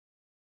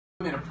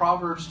In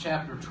Proverbs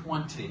chapter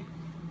 20.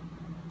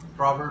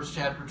 Proverbs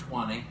chapter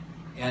 20.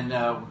 And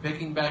we're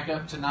picking back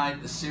up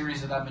tonight the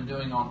series that I've been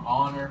doing on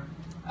honor.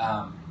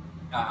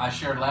 I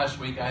shared last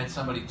week, I had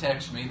somebody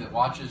text me that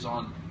watches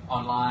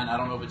online. I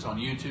don't know if it's on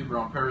YouTube or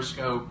on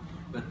Periscope,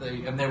 but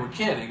they were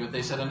kidding, but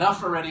they said,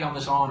 enough already on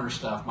this honor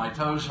stuff. My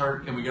toes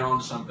hurt. Can we get on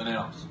to something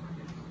else?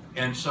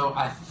 And so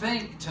I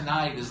think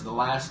tonight is the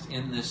last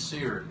in this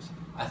series.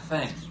 I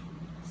think.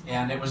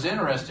 And it was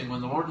interesting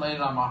when the Lord laid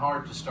it on my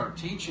heart to start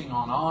teaching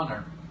on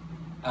honor.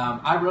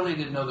 I really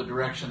didn't know the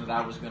direction that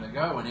I was going to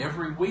go. And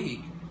every week,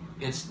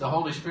 it's the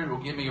Holy Spirit will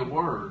give me a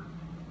word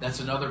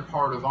that's another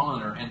part of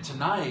honor. And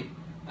tonight,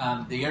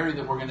 the area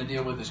that we're going to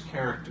deal with is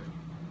character.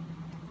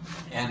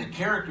 And the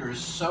character is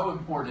so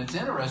important. It's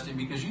interesting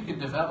because you can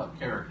develop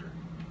character.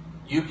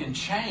 You can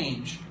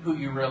change who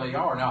you really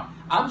are. Now,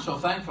 I'm so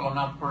thankful I'm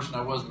not the person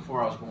I was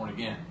before I was born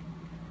again.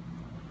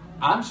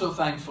 I'm so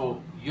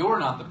thankful you're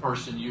not the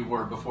person you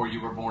were before you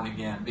were born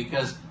again,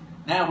 because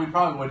now we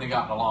probably wouldn't have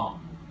gotten along.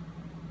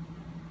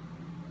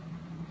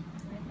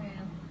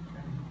 Amen.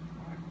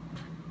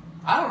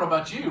 I don't know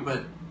about you,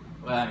 but,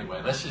 well,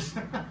 anyway, let's just...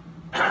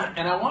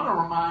 And I want to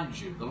remind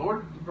you, the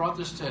Lord brought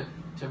this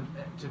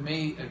to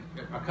me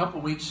a couple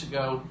weeks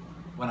ago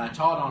when I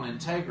taught on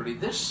integrity.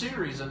 This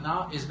series is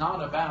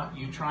not about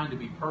you trying to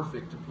be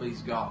perfect to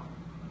please God.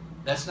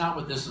 That's not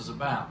what this is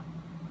about.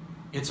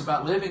 It's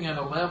about living at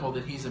a level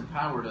that He's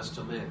empowered us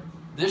to live.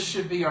 This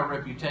should be our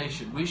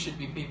reputation. We should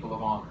be people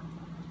of honor.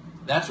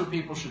 That's what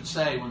people should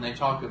say when they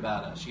talk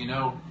about us. You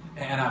know,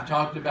 and I've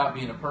talked about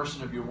being a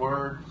person of your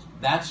word.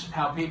 That's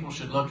how people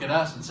should look at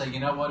us and say, you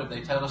know what, if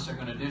they tell us they're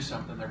going to do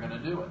something, they're going to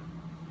do it.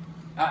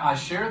 I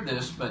shared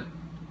this, and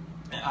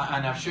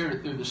I've shared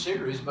it through the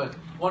series, but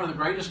one of the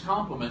greatest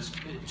compliments,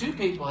 two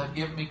people have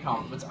given me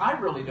compliments. I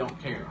really don't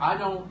care. I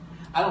don't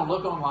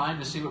look online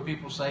to see what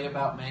people say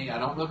about me. I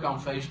don't look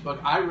on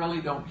Facebook. I really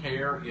don't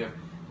care if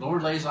the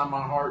Lord lays on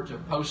my heart to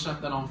post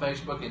something on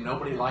Facebook and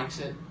nobody likes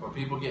it or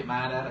people get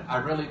mad at it. I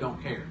really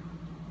don't care.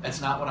 That's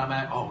not what I'm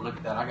at. Oh, look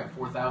at that. I got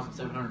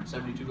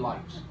 4,772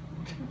 likes.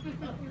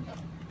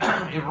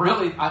 It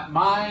really,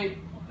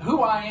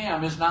 who I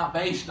am is not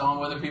based on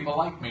whether people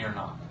like me or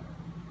not.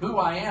 Who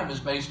I am is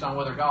based on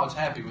whether God's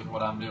happy with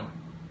what I'm doing.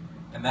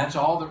 And that's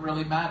all that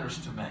really matters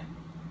to me.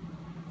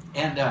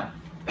 And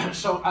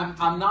so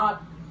I'm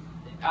not,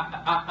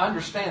 I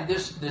understand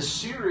this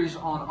series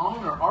on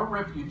honor, our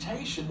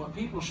reputation, what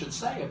people should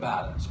say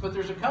about us. But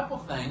there's a couple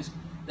things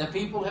that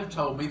people have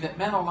told me that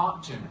meant a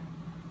lot to me.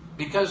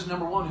 Because,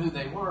 number one, who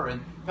they were.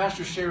 And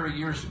Pastor Sherry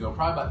years ago,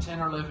 probably about 10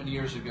 or 11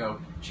 years ago,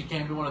 she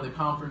came to one of the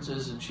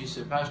conferences and she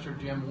said, Pastor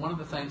Jim, one of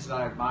the things that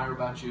I admire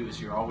about you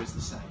is you're always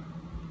the same.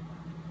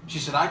 She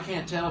said, I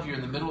can't tell if you're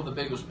in the middle of the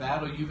biggest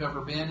battle you've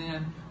ever been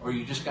in or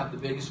you just got the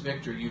biggest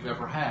victory you've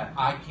ever had.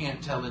 I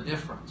can't tell the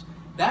difference.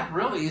 That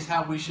really is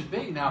how we should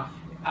be. Now,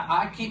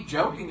 I keep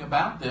joking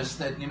about this,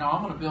 that, you know,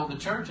 I'm going to build a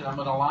church and I'm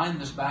going to line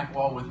this back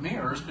wall with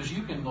mirrors because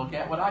you can look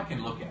at what I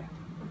can look at.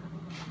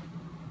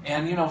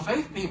 And, you know,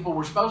 faith people,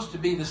 we're supposed to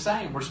be the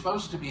same. We're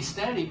supposed to be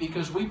steady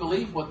because we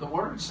believe what the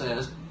Word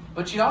says.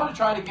 But you ought to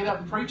try to get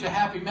up and preach a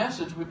happy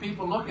message with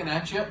people looking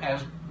at you,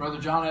 as Brother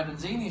John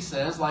Evanzini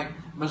says, like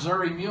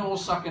Missouri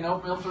mules sucking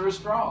oatmeal through a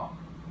straw.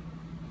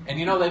 And,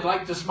 you know, they'd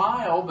like to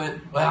smile, but,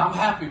 well, I'm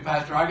happy,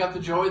 Pastor. I got the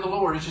joy of the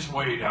Lord. It's just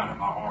way down in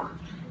my heart.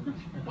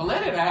 Well,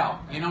 let it out.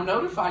 You know,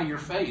 notify your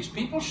face.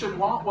 People should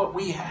want what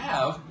we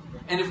have.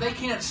 And if they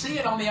can't see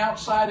it on the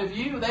outside of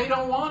you, they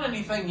don't want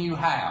anything you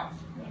have.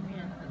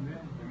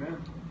 Amen.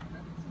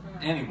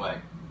 Anyway.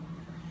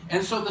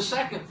 And so the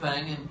second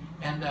thing,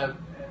 and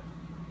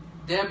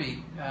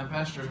Debbie,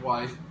 Pastor's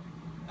wife,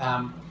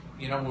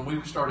 you know, when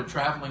we started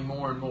traveling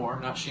more and more,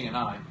 not she and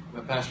I,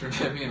 but Pastor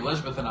Debbie and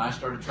Elizabeth and I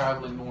started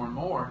traveling more and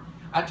more,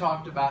 I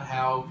talked about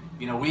how,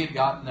 you know, we had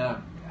gotten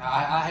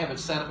I have it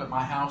set up at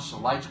my house so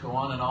lights go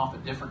on and off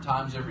at different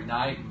times every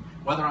night. And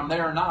whether I'm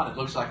there or not, it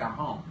looks like I'm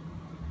home.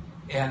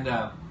 And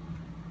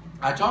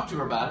I talked to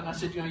her about it, and I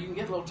said, you know, you can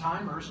get little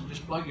timers and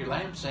just plug your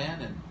lamps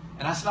in.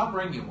 And I said, I'll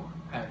bring you one.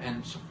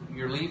 And so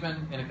you're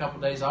leaving in a couple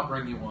of days, I'll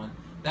bring you one.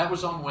 That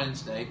was on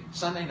Wednesday.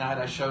 Sunday night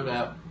I showed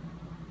up.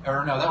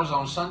 Or no, that was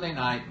on Sunday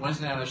night.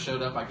 Wednesday night I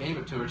showed up. I gave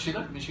it to her. She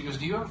looked at me. She goes,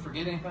 do you ever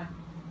forget anything?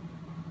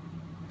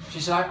 She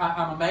said,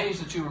 I'm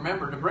amazed that you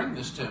remembered to bring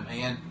this to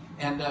me.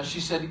 And she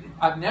said,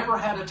 I've never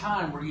had a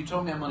time where you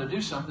told me I'm going to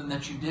do something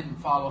that you didn't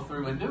follow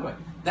through and do it.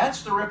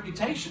 That's the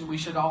reputation we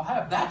should all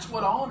have. That's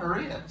what honor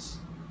is.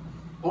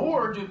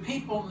 Or do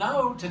people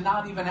know to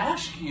not even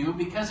ask you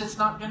because it's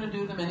not going to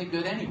do them any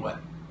good anyway?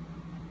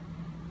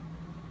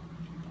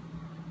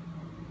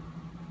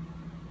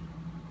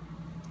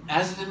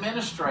 As an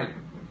administrator,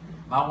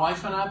 my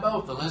wife and I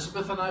both,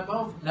 Elizabeth and I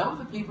both, know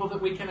the people that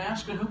we can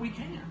ask and who we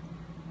can't.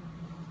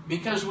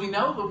 Because we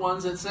know the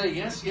ones that say,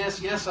 yes,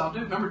 yes, yes, I'll do.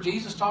 Remember,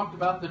 Jesus talked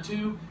about the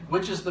two,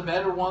 which is the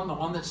better one, the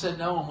one that said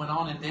no and went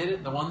on and did it,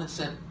 and the one that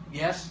said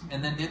yes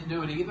and then didn't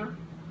do it either.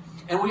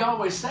 And we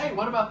always say,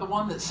 what about the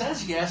one that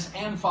says yes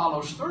and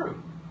follows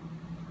through?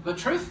 But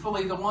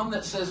truthfully, the one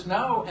that says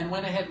no and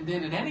went ahead and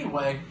did it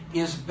anyway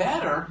is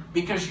better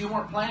because you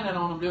weren't planning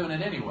on them doing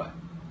it anyway.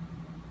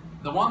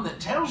 The one that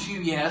tells you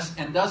yes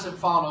and doesn't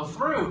follow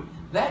through,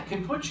 that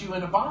can put you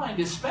in a bind,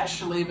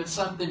 especially if it's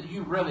something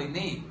you really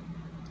need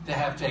to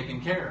have taken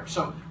care of.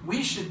 So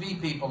we should be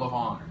people of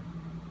honor.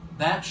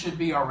 That should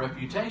be our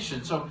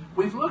reputation. So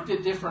we've looked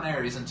at different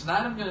areas, and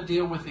tonight I'm going to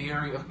deal with the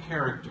area of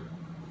character.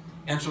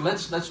 And so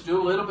let's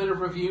do a little bit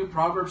of review.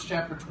 Proverbs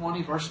chapter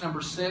 20, verse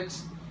number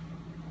 6.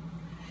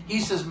 He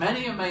says,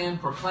 many a man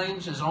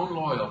proclaims his own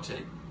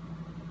loyalty,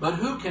 but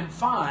who can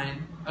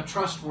find a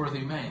trustworthy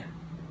man?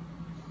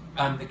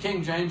 The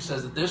King James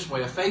says it this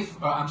way,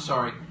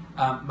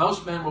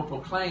 most men will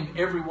proclaim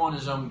everyone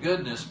his own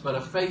goodness, but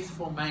a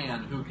faithful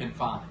man who can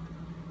find?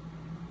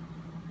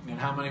 And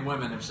how many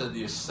women have said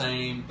the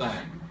same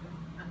thing?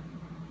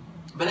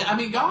 But I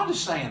mean, God is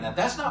saying that.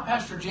 That's not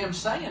Pastor Jim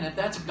saying it.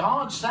 That's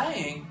God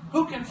saying,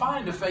 who can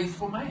find a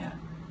faithful man?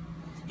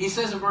 He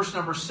says in verse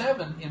number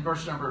 7, in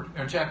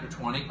chapter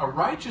 20, a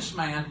righteous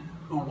man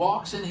who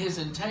walks in his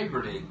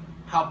integrity,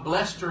 how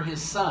blessed are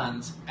his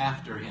sons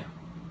after him.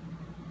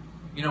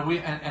 You know,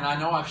 and I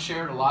know I've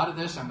shared a lot of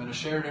this. I'm going to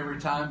share it every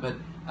time, but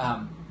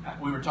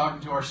we were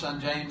talking to our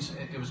son James.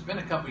 It was been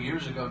a couple of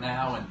years ago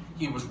now, and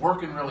he was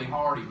working really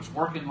hard. He was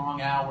working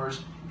long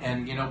hours,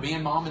 and you know,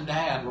 being mom and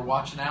dad, we're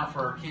watching out for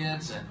our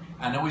kids. And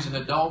I know he's an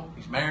adult.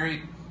 He's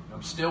married.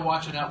 I'm still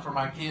watching out for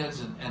my kids.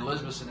 And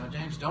Elizabeth said, "No,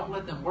 James, don't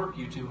let them work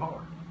you too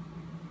hard."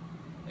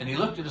 And he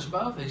looked at us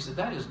both. And he said,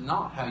 "That is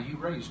not how you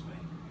raised me.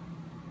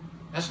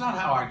 That's not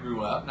how I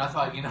grew up." And I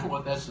thought, you know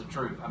what? That's the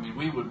truth. I mean,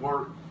 we would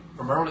work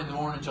from early in the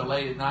morning until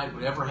late at night,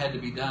 whatever had to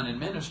be done in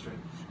ministry.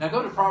 Now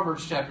go to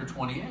Proverbs chapter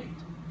 28.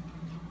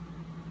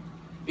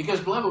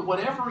 Because, beloved,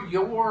 whatever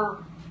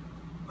your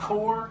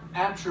core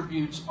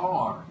attributes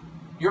are,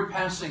 you're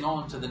passing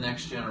on to the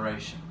next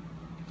generation.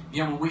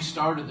 You know, when we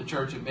started the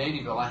church at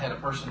Beattyville, I had a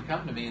person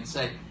come to me and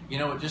say, you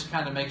know, it just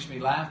kind of makes me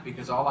laugh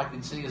because all I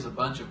can see is a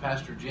bunch of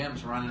Pastor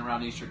Jims running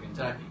around Eastern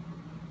Kentucky.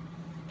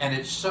 And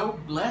it so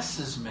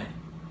blesses me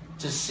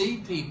to see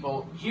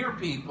people, hear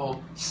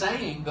people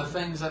saying the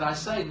things that I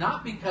say,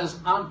 not because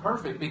I'm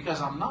perfect,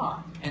 because I'm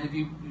not. And if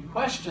you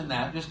question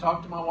that, just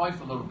talk to my wife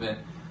a little bit.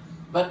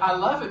 But I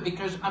love it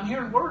because I'm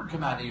hearing word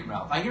come out of your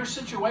mouth. I hear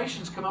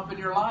situations come up in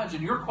your lives,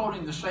 and you're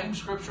quoting the same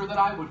scripture that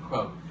I would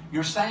quote.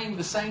 You're saying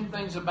the same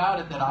things about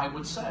it that I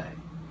would say.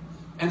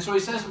 And so he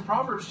says in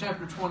Proverbs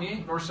chapter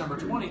 28, verse number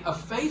 20, a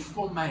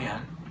faithful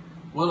man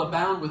will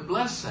abound with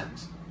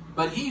blessings,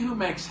 but he who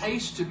makes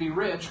haste to be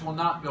rich will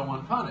not go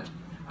unpunished.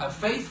 A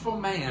faithful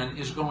man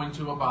is going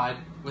to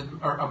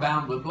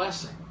abound with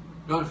blessing.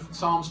 Go to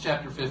Psalms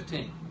chapter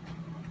 15.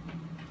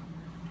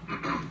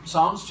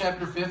 Psalms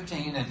chapter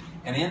 15,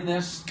 and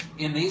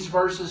in these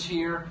verses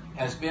here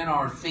has been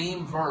our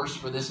theme verse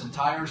for this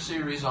entire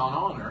series on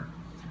honor.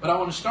 But I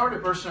want to start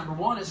at verse number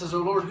 1. It says, O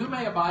Lord, who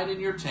may abide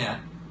in your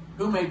tent?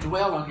 Who may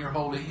dwell on your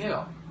holy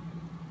hill?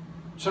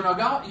 So now,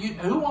 God,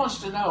 who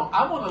wants to know?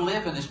 I want to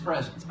live in His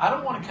presence. I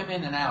don't want to come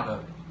in and out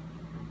of it.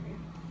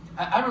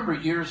 I remember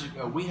years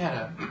ago, we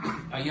had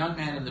a young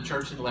man in the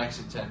church in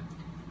Lexington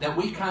that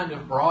we kind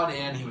of brought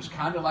in. He was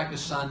kind of like a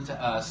son to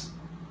us.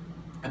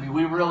 I mean,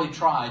 we really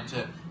tried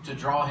to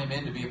draw him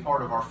in to be a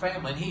part of our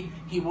family. And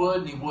he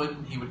would and he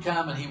wouldn't. He would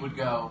come and he would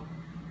go.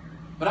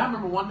 But I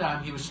remember one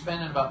time he was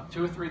spending about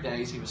 2 or 3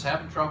 days. He was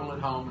having trouble at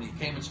home, and he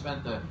came and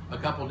spent a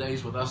couple of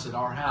days with us at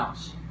our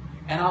house.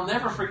 And I'll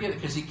never forget it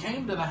because he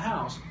came to the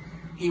house.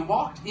 He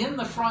walked in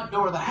the front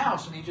door of the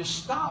house, and he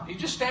just stopped.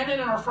 He's just standing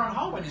in our front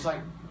hallway, and he's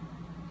like,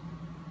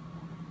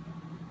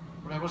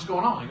 what's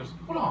going on? He goes,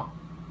 hold on.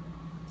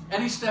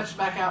 And he steps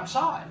back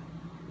outside.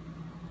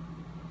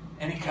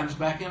 And he comes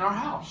back in our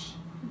house.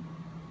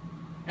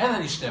 And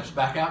then he steps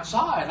back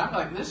outside. I'm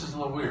like, this is a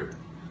little weird.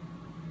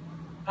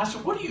 I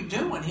said, what are you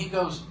doing? He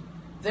goes,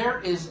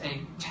 this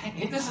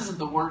isn't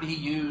the word he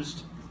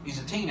used. He's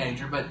a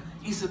teenager, but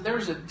he said,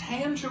 there's a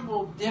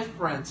tangible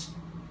difference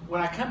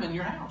when I come in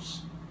your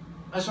house.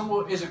 I said,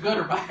 well, is it good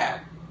or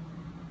bad?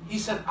 He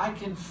said, I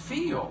can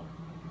feel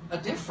a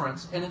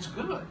difference, and it's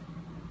good.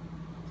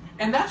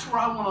 And that's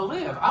where I want to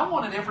live. I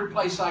want it every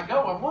place I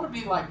go. I want to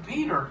be like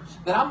Peter,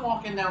 that I'm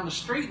walking down the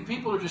street and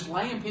people are just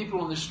laying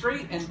people in the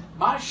street and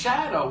my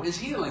shadow is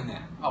healing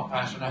them. Oh,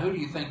 Pastor, now who do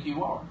you think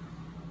you are?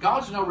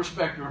 God's no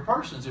respecter of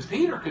persons. If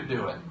Peter could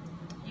do it,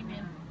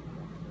 amen,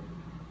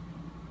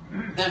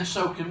 then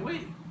so can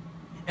we.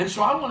 And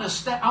so I want to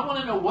stay. I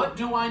want to know, what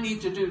do I need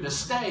to do to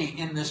stay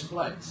in this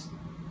place?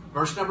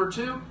 Verse number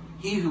 2,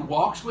 he who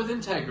walks with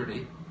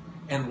integrity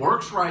and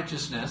works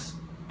righteousness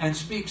and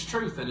speaks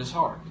truth in his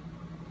heart.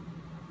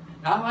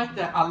 Now, I like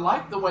that. I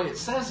like the way it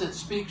says it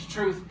speaks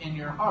truth in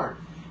your heart.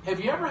 Have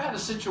you ever had a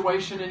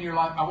situation in your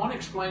life? I want to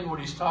explain what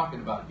he's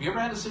talking about. Have you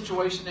ever had a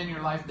situation in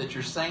your life that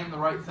you're saying the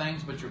right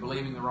things, but you're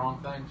believing the wrong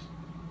things?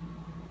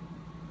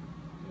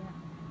 Yeah.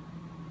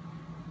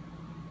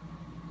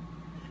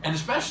 And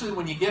especially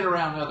when you get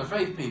around other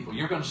faith people,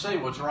 you're going to say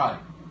what's right.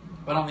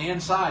 But on the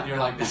inside, you're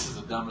like, this is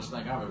the dumbest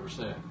thing I've ever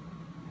said.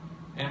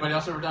 Anybody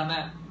else ever done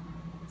that?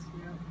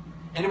 Yeah.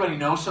 Anybody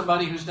know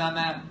somebody who's done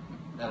that?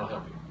 That'll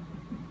help you.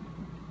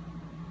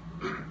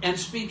 and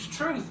speaks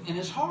truth in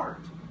his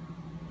heart.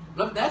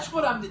 Look, that's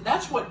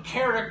what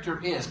character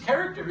is.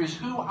 Character is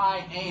who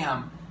I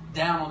am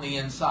down on the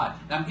inside.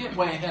 Now, I'm getting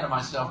way ahead of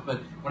myself,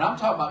 but when I'm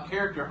talking about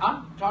character,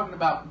 I'm talking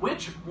about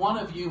which one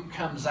of you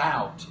comes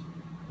out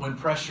when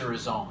pressure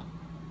is on.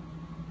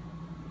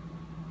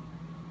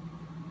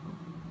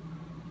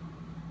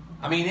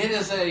 I mean,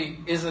 is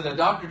it a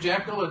Dr.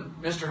 Jekyll and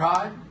Mr.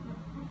 Hyde?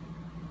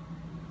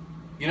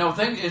 You know,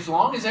 as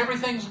long as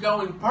everything's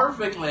going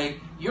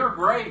perfectly, you're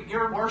great,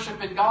 you're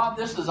worshiping God,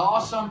 this is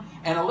awesome,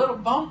 and a little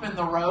bump in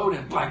the road,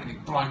 and blankety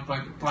blank,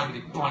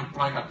 blankety blank,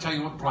 blank, I tell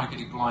you what,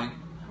 blankety blank.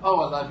 Oh,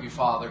 I love you,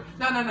 Father.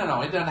 No,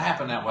 it doesn't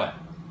happen that way.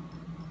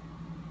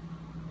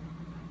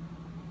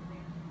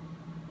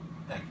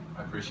 Thank you,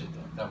 I appreciate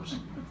that.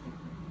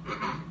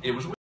 It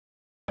was weird.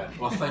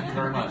 Well, thank you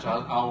very much.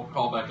 I'll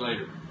call back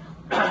later.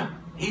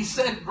 He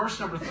said, verse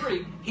number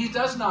 3, he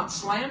does not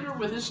slander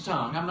with his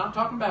tongue. I'm not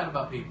talking bad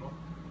about people.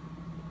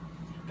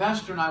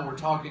 Pastor and I were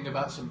talking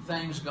about some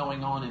things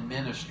going on in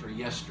ministry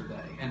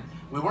yesterday, and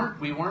we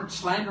weren't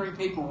slandering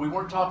people. We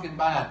weren't talking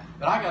bad.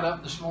 But I got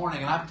up this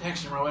morning and I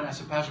texted him right away and I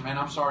said, Pastor, man,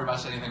 I'm sorry if I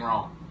said anything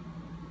wrong.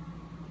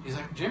 He's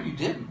like, Jim, you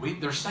didn't.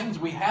 There's things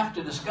we have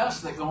to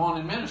discuss that go on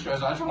in ministry.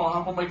 I said,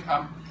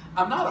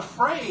 I'm not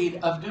afraid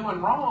of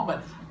doing wrong,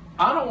 but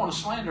I don't want to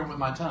slander with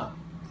my tongue.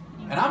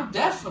 And I'm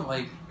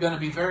definitely going to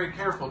be very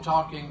careful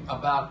talking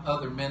about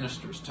other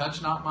ministers.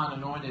 Touch not mine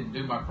anointed and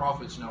do my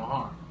prophets no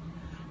harm.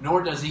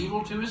 Nor does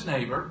evil to his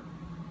neighbor,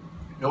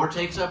 nor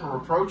takes up a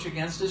reproach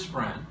against his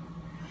friend,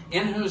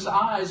 in whose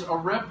eyes a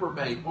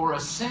reprobate or a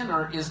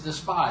sinner is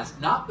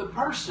despised. Not the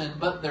person,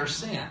 but their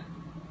sin.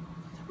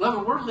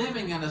 Beloved, we're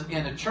living in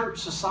a church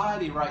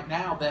society right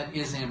now that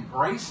is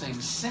embracing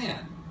sin.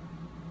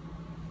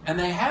 And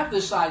they have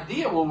this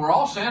idea, well, we're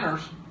all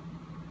sinners.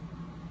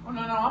 Well,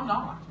 no, I'm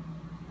not.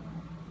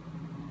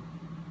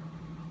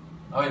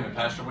 Oh, wait a minute,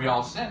 Pastor, we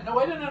all sin. No,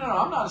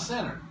 I'm not a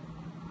sinner.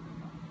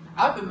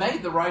 I've been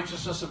made the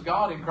righteousness of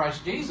God in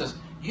Christ Jesus.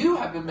 You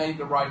have been made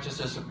the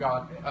righteousness of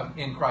God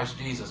in Christ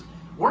Jesus.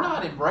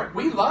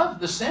 We love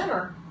the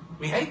sinner.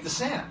 We hate the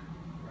sin.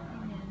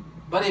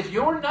 But if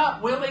you're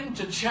not willing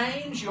to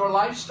change your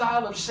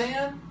lifestyle of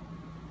sin,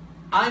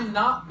 I'm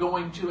not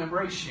going to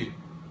embrace you.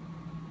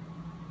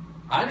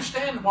 I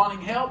understand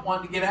wanting help,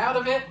 wanting to get out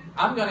of it.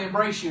 I'm going to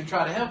embrace you and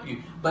try to help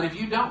you. But if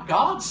you don't,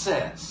 God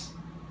says,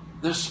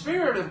 the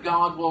Spirit of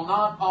God will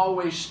not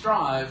always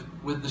strive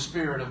with the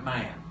spirit of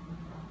man.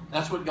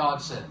 That's what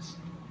God says.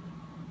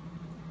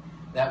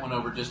 That went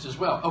over just as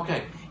well.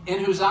 Okay.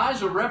 In whose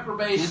eyes a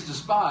reprobate is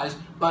despised,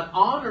 but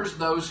honors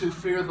those who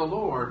fear the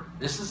Lord.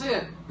 This is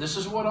it. This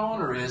is what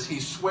honor is. He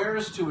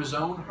swears to his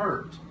own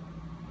hurt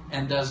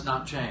and does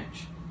not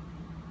change.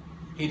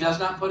 He does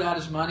not put out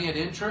his money at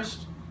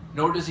interest,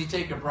 nor does he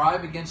take a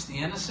bribe against the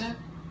innocent.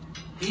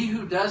 He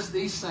who does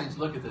these things,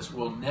 look at this,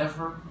 will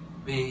never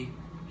be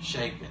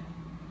shaken.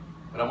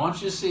 But I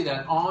want you to see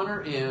that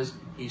honor is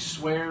he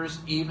swears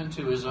even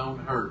to his own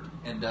hurt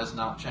and does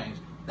not change.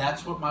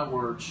 That's what my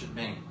words should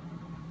mean.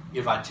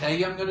 If I tell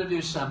you I'm going to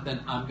do something,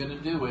 I'm going to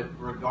do it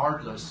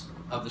regardless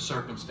of the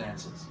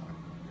circumstances.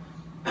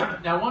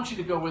 Now I want you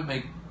to go with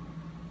me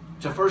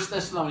to 1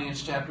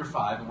 Thessalonians chapter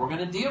 5, and we're going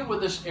to deal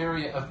with this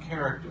area of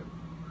character.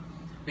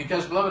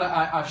 Because, beloved,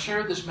 I've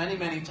shared this many,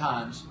 many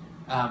times.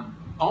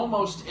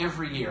 Almost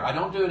every year. I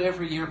don't do it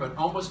every year, but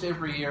almost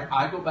every year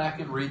I go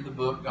back and read the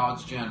book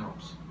God's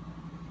Generals.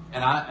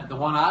 And the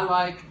one I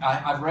like,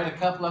 I've read a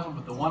couple of them,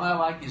 but the one I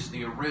like is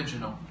the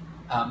original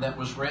that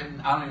was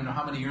written, I don't even know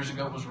how many years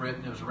ago it was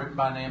written. It was written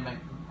by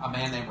a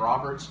man named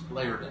Roberts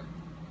Lairdon.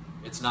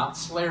 It's not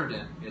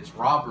Slairdon, it's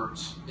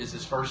Roberts is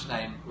his first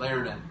name,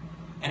 Lairdon.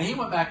 And he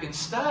went back and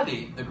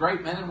studied the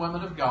great men and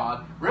women of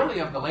God, really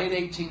of the late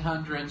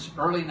 1800s,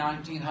 early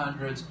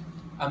 1900s.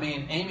 I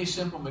mean, Amy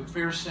Semple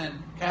McPherson,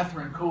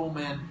 Catherine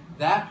Kuhlman,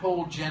 that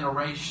whole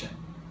generation.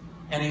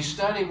 And he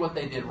studied what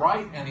they did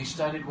right and he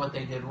studied what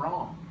they did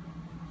wrong.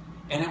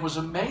 And it was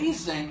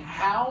amazing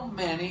how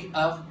many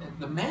of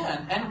the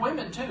men, and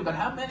women too, but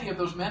how many of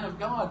those men of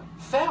God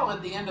fell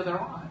at the end of their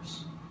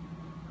lives.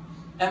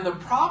 And the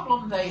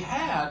problem they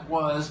had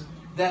was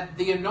that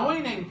the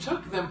anointing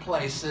took them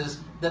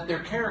places that their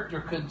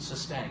character couldn't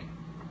sustain.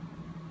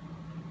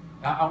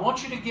 Now, I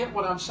want you to get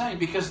what I'm saying,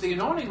 because the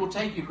anointing will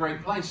take you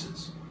great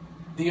places.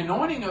 The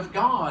anointing of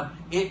God,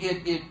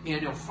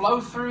 it'll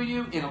flow through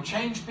you, it'll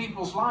change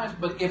people's lives,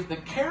 but if the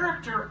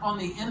character on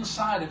the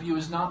inside of you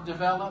is not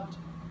developed,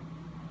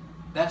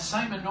 that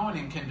same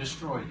anointing can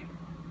destroy you.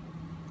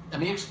 Let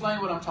me explain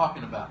what I'm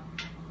talking about.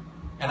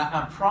 And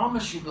I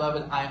promise you,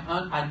 beloved,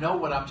 I know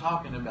what I'm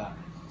talking about.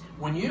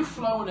 When you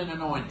flow in an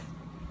anointing,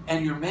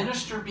 and your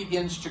minister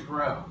begins to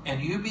grow,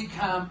 and you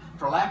become,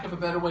 for lack of a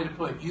better way to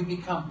put it, you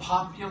become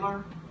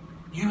popular,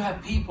 you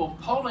have people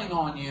pulling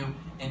on you,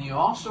 and you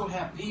also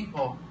have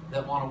people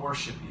that want to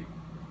worship you.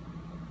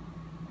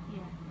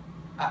 Yeah.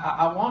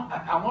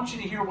 I want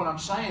you to hear what I'm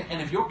saying,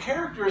 and if your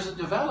character isn't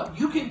developed,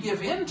 you can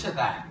give in to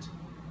that.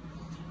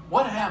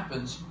 What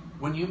happens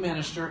when you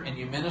minister, and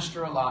you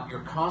minister a lot,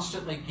 you're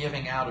constantly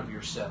giving out of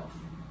yourself.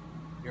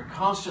 You're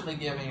constantly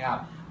giving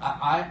out.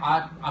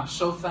 I'm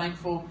so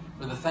thankful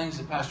for the things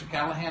that Pastor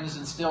Callahan has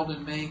instilled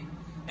in me.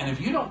 And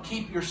if you don't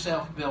keep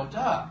yourself built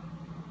up,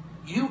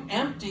 you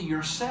empty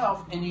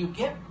yourself and you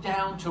get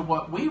down to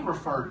what we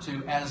refer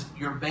to as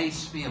your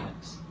base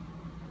feelings.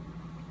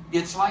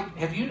 It's like,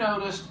 have you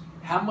noticed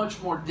how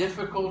much more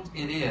difficult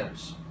it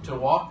is to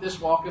walk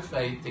this walk of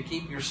faith, to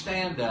keep your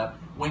stand up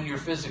when you're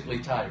physically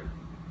tired?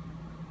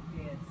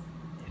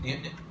 Yes.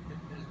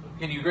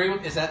 Can you agree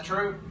with? Is that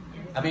true?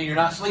 I mean, you're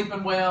not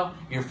sleeping well.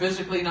 You're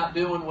physically not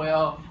doing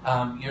well.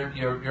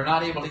 You're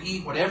not able to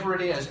eat, whatever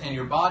it is, and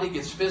your body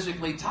gets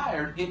physically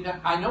tired.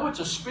 I know it's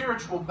a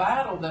spiritual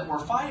battle that we're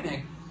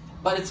fighting,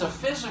 but it's a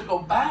physical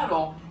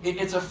battle.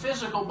 It's a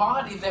physical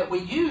body that we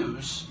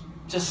use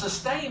to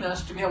sustain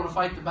us to be able to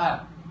fight the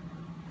battle.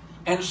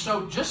 And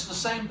so, just the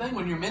same thing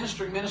when you're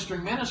ministering,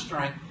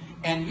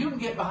 and you can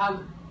get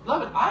behind.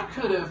 Beloved, I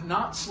could have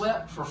not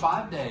slept for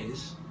 5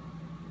 days.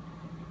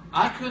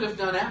 I could have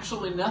done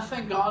absolutely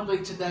nothing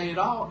godly today at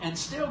all and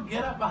still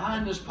get up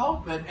behind this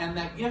pulpit, and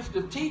that gift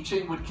of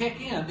teaching would kick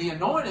in. The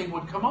anointing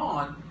would come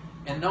on,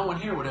 and no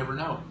one here would ever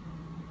know it.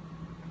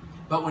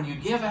 But when you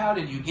give out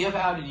and you give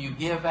out and you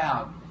give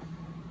out,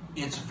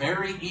 it's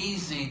very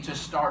easy to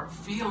start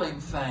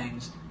feeling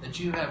things that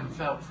you haven't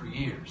felt for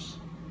years.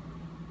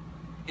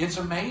 It's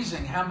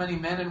amazing how many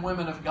men and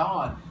women of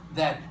God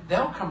that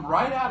they'll come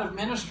right out of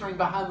ministering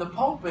behind the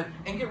pulpit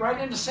and get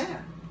right into sin.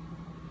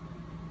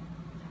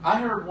 I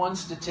heard one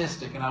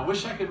statistic, and I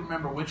wish I could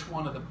remember which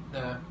one of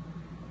the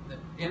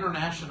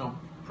international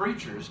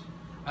preachers.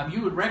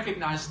 You would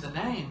recognize the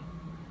name.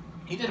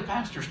 He did a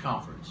pastor's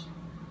conference.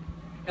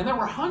 And there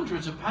were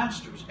hundreds of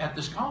pastors at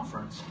this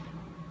conference.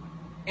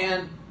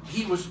 And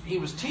he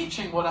was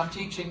teaching what I'm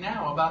teaching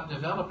now about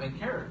developing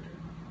character.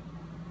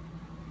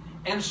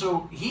 And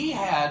so he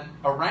had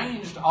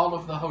arranged all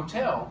of the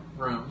hotel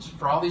rooms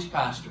for all these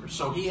pastors.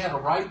 So he had a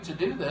right to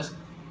do this.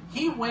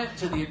 He went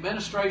to the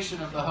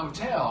administration of the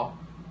hotel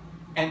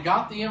and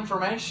got the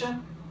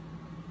information,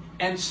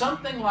 and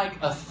something like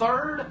a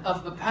third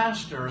of the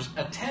pastors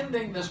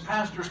attending this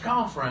pastor's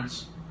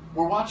conference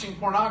were watching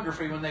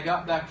pornography when they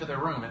got back to their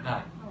room at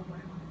night. Oh,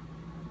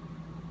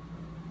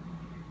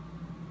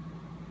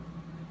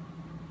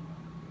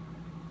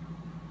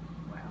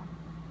 wow.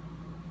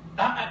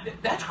 Wow.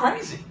 That's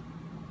crazy.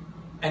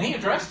 And he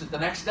addressed it the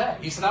next day.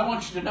 He said, I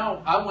want you to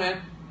know, I went,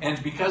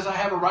 and because I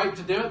have a right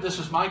to do it, this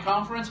is my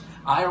conference,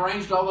 I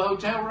arranged all the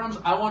hotel rooms.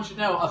 I want you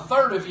to know, a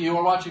third of you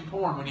are watching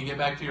porn when you get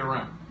back to your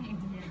room.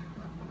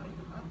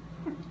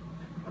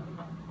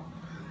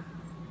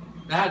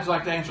 Now, how'd you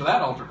like to answer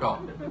that altar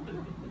call?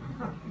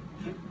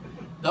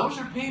 Those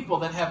are people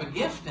that have a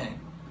gifting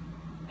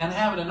and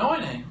have an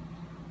anointing,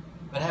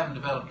 but haven't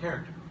developed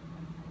character.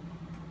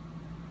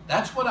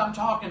 That's what I'm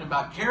talking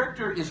about.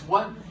 Character is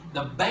what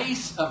the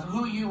base of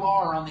who you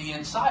are on the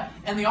inside.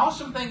 And the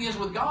awesome thing is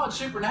with God,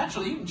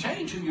 supernaturally, you can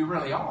change who you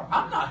really are.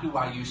 I'm not who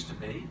I used to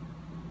be.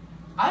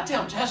 I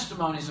tell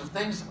testimonies of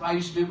things I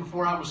used to do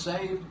before I was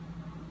saved.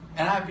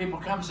 And I have people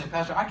come and say,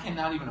 Pastor, I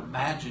cannot even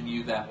imagine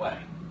you that way.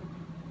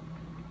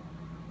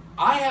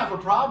 I have a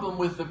problem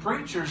with the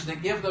preachers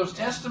that give those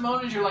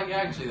testimonies. You're like,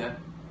 yeah, I can see that.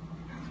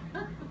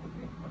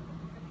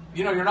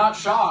 You know, you're not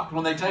shocked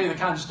when they tell you the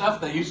kind of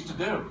stuff they used to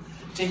do.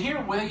 To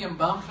hear William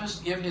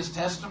Bumpus give his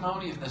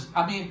testimony of this,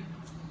 I mean,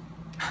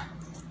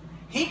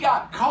 he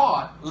got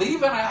caught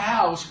leaving a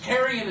house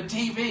carrying a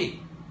TV.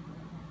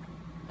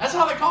 That's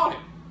how they caught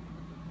him.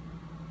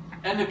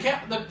 And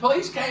the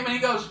police came and he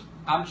goes,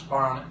 I'm just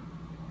borrowing it.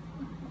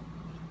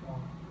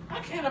 I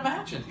can't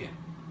imagine him.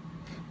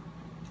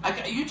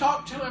 You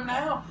talk to him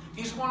now,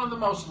 he's one of the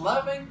most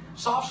loving,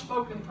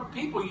 soft-spoken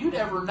people you'd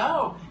ever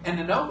know. And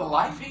to know the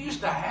life he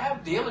used to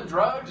have, dealing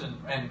drugs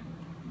and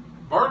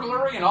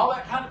burglary and all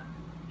that kind of,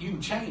 you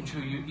can change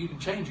you can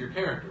change your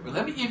character. But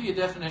let me give you a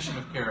definition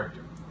of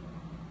character.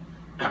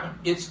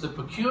 It's the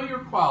peculiar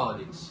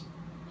qualities.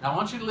 Now I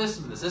want you to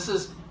listen to this. This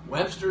is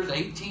Webster's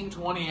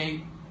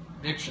 1828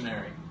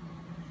 dictionary.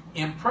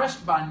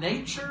 Impressed by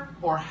nature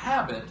or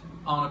habit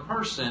on a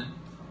person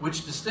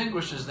which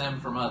distinguishes them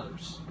from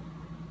others.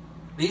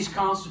 These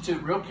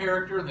constitute real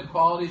character, and the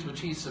qualities which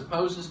he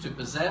supposes to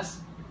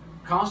possess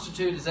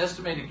constitute his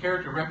estimated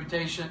character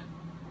reputation.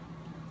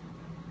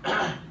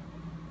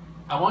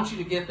 I want you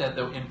to get that,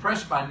 though.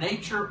 Impressed by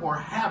nature or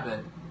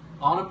habit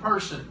on a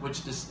person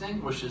which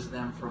distinguishes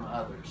them from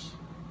others.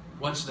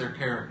 What's their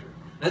character?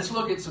 Let's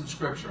look at some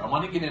scripture. I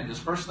want to get into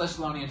this. 1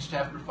 Thessalonians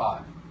chapter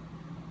 5.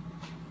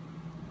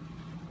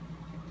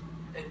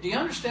 Do you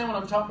understand what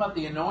I'm talking about?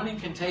 The anointing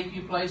can take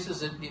you places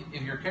that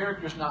if your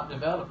character is not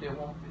developed,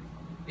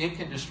 it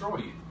can destroy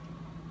you.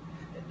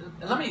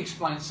 Let me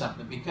explain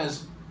something,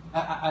 because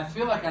I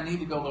feel like I need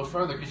to go a little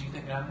further, because you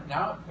think,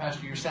 now,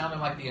 Pastor, you're sounding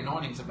like the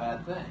anointing's a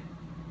bad thing.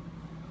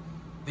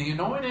 The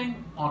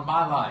anointing on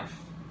my life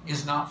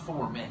is not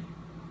for me.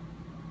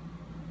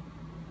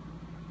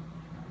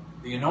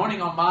 The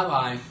anointing on my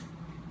life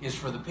is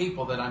for the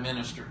people that I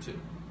minister to.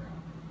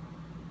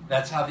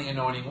 That's how the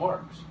anointing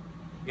works.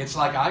 It's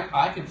like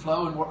I can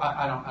flow in,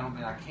 I don't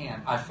mean I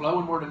can. I flow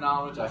in word of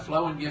knowledge. I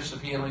flow in gifts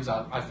of healings.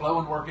 I flow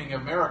in working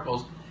of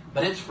miracles.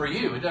 But it's for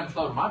you. It doesn't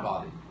flow to my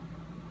body.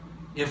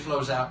 It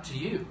flows out to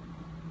you.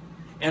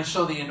 And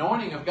so the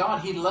anointing of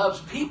God, He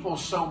loves people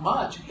so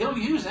much, He'll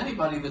use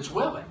anybody that's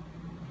willing.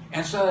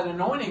 And so that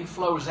anointing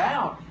flows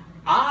out.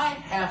 I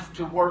have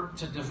to work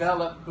to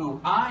develop who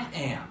I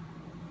am.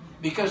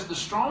 Because the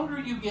stronger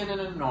you get in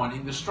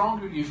anointing, the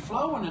stronger you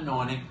flow in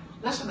anointing,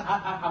 listen,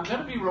 I'm going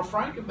to be real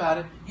frank about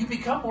it, you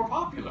become more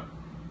popular.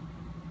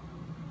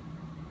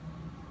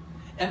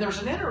 And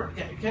there's an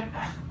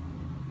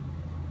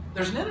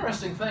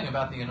interesting thing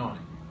about the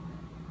anointing.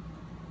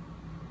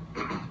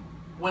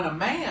 When a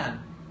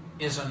man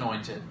is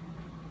anointed,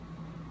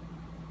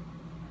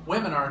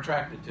 women are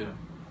attracted to him.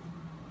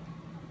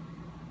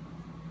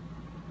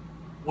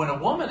 When a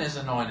woman is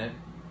anointed,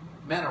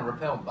 men are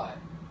repelled by it.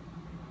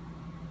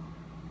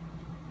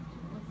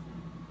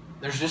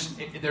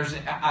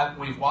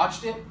 We've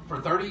watched it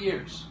for 30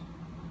 years.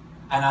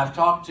 And I've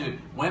talked to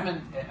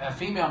women,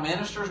 female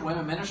ministers,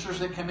 women ministers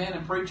that come in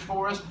and preach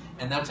for us,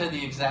 and they'll tell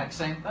you the exact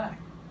same thing.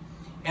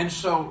 And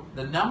so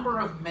the number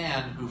of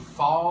men who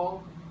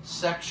fall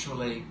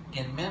sexually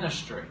in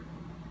ministry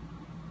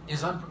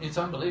it's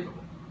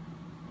unbelievable.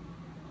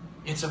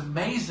 It's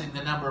amazing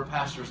the number of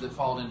pastors that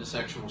fall into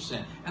sexual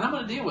sin. And I'm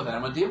going to deal with that.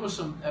 I'm going to deal with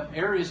some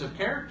areas of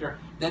character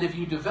that if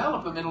you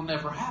develop them, it'll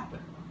never happen.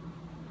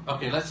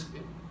 Okay,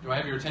 do I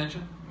have your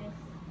attention? Yes.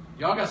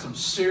 Y'all got some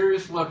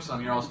serious looks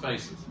on y'all's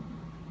faces.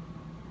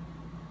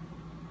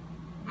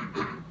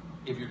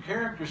 If your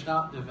character's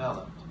not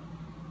developed,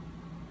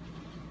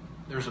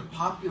 there's a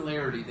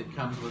popularity that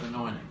comes with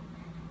anointing.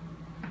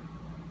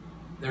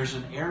 There's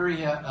an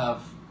area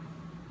of,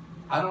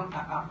 I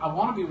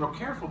want to be real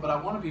careful, but I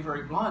want to be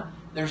very blunt.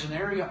 There's an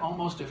area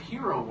almost of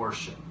hero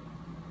worship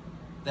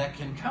that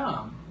can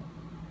come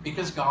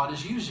because God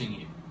is using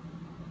you.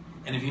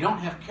 And if you don't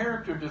have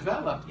character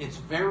developed, it's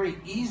very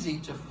easy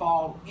to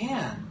fall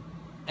in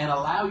and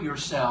allow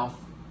yourself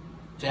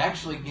to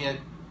actually get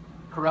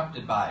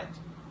corrupted by it.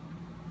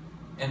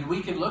 And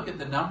we can look at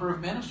the number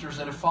of ministers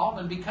that have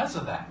fallen because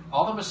of that.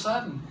 All of a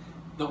sudden,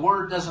 the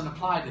word doesn't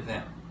apply to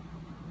them.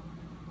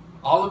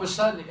 All of a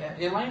sudden,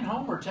 Elaine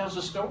Homer tells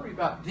a story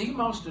about the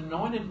most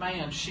anointed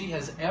man she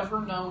has ever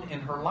known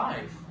in her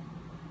life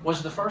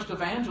was the first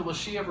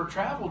evangelist she ever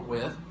traveled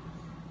with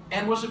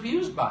and was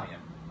abused by him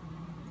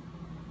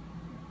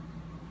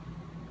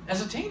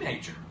as a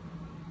teenager.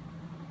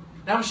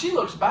 Now, when she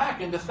looks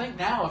back and to think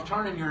now of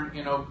turning your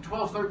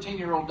 12,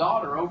 13-year-old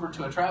daughter over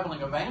to a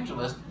traveling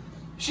evangelist,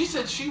 she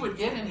said she would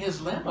get in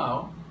his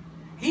limo.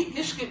 He'd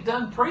just get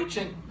done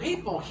preaching.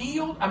 People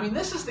healed. I mean,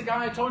 this is the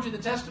guy I told you the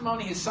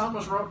testimony. His son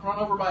was run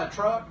over by a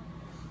truck.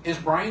 His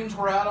brains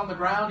were out on the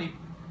ground. He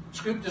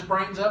scooped his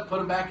brains up, put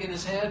them back in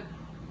his head.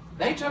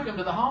 They took him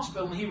to the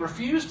hospital, and he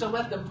refused to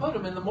let them put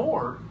him in the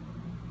morgue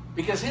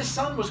because his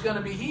son was going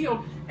to be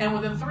healed. And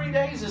within 3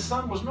 days, his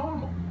son was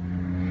normal.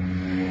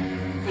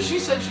 But she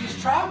said she's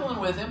traveling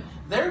with him.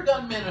 They're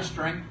done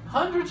ministering.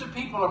 Hundreds of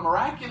people are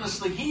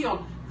miraculously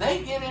healed.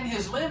 They get in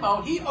his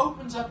limo. He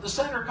opens up the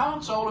center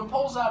console and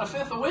pulls out a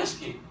fifth of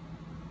whiskey.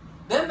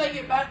 Then they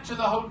get back to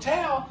the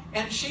hotel,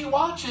 and she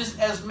watches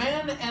as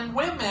men and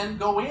women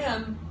go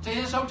in to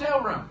his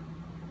hotel room.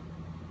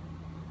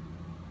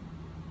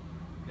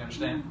 You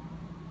understand?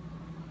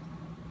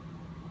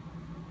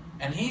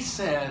 And he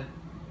said,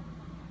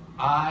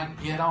 I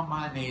get on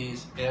my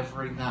knees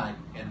every night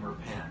and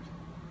repent.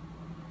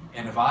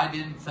 And if I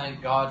didn't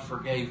think God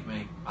forgave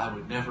me, I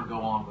would never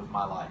go on with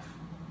my life.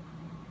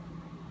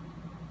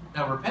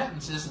 Now,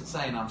 repentance isn't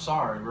saying I'm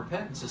sorry.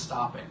 Repentance is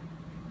stopping.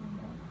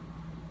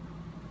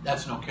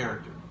 That's no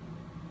character.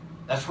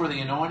 That's where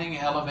the anointing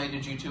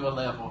elevated you to a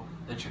level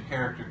that your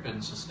character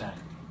couldn't sustain.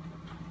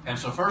 And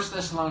so 1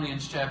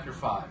 Thessalonians chapter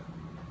 5.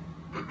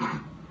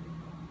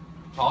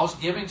 Paul's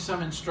giving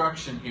some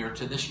instruction here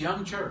to this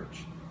young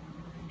church.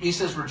 He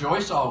says,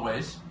 rejoice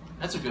always.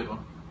 That's a good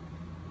one.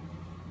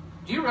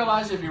 Do you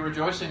realize if you're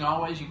rejoicing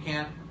always, you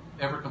can't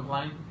ever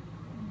complain?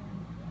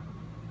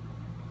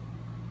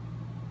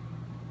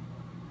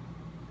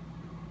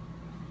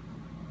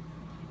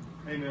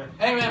 Amen.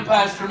 Amen,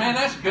 Pastor. Man,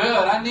 that's good.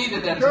 I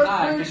needed that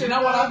tonight. Because you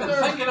know what? I've been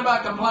thinking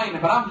about complaining,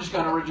 but I'm just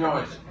going to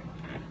rejoice.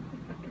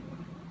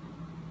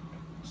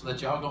 So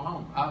that y'all go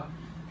home.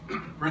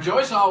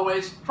 Rejoice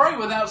always. Pray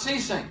without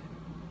ceasing.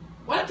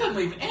 Well, that doesn't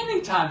leave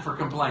any time for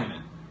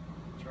complaining.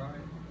 That's right.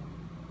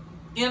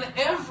 In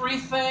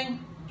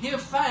everything,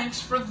 give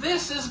thanks, for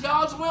this is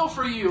God's will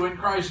for you in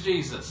Christ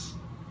Jesus.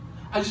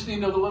 I just need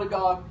to know the will of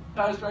God.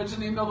 Pastor, I just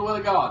need to know the will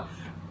of God.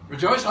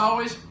 Rejoice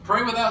always,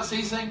 pray without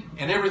ceasing,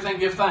 and everything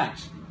give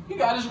thanks. He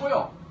got His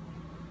will.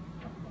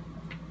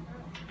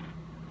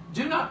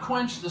 Do not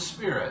quench the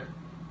Spirit.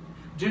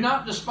 Do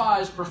not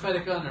despise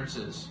prophetic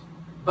utterances,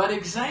 but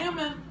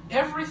examine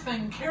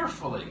everything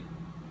carefully.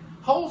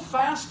 Hold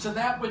fast to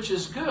that which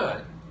is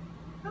good.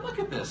 And look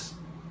at this.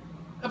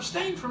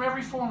 Abstain from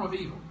every form of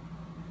evil.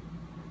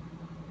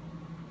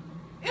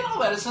 In all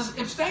that it says,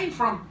 abstain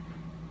from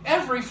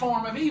every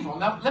form of evil.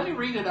 Now, let me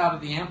read it out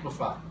of the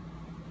Amplified.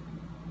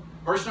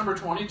 Verse number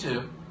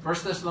 22, 1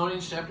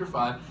 Thessalonians chapter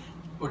 5.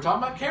 We're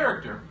talking about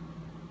character.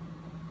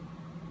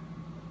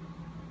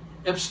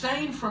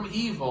 abstain from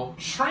evil,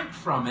 shrink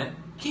from it,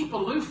 keep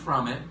aloof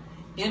from it,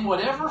 in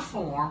whatever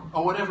form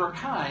or whatever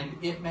kind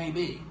it may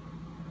be.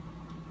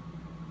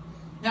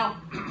 Now,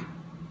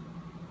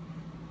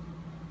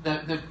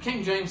 the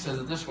King James says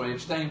it this way,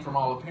 abstain from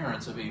all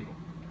appearance of evil.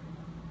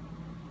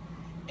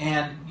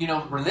 And,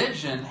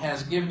 religion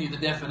has given you the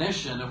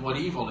definition of what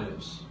evil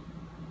is.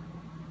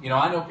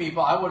 I know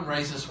people, I wasn't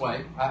raised this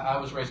way. I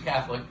was raised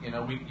Catholic.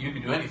 You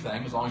could do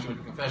anything as long as you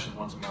went to confession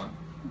once a month.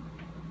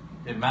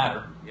 Didn't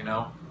matter, You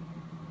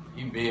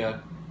can be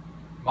a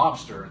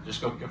mobster and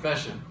just go to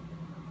confession.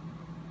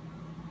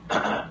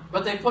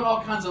 But they put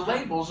all kinds of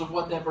labels of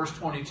what that verse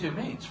 22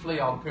 means. Flee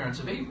all appearance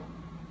of evil.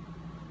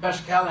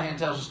 Pastor Callahan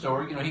tells a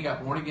story. He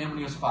got born again when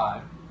he was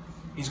 5.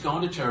 He's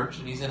going to church,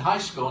 and he's in high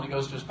school, and he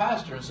goes to his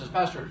pastor and says,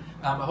 Pastor,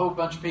 a whole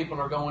bunch of people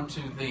are going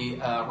to the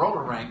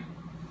roller rink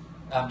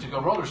to go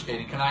roller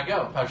skating. Can I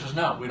go? Pastor says,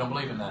 no, we don't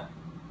believe in that.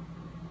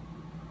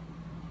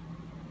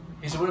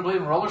 He said, we don't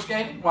believe in roller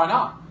skating? Why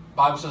not? The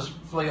Bible says,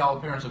 flee all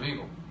appearance of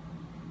evil.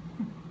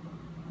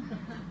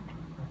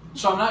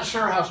 So I'm not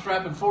sure how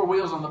strapping 4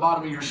 wheels on the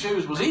bottom of your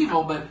shoes was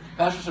evil, but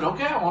Pastor said,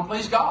 okay, I want to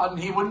please God,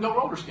 and he wouldn't go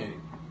roller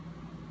skating.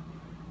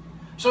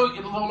 So a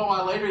little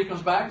while later, he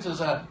comes back and says,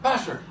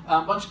 Pastor,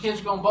 a bunch of kids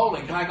going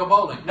bowling. Can I go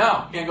bowling?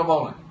 No, can't go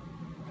bowling.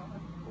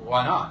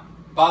 Why not?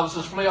 The Bible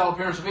says, flee all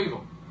appearance of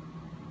evil.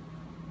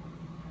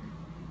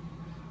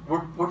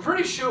 We're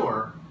pretty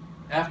sure,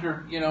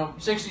 after,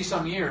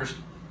 60-some years,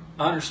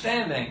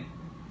 understanding,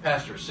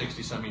 Pastor,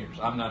 60-some years,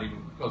 I'm not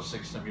even close to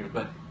 60-some years,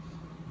 but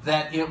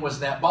that it was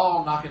that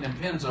ball knocking them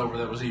pins over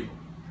that was evil.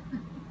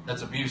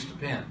 That's abuse to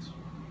pins.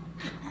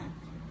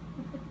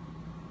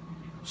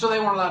 So they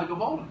weren't allowed to go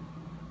bowling.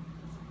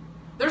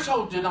 There's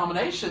whole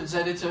denominations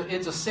that it's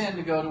a sin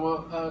to go to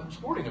a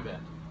sporting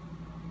event.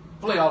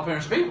 Flee all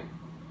appearance of evil.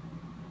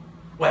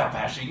 Well,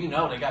 Pastor,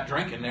 they got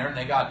drinking there and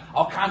they got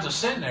all kinds of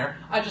sin there.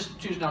 I just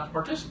choose not to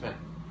participate.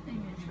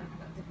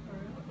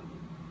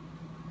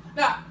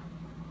 Now,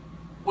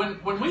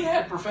 when we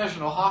had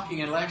professional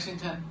hockey in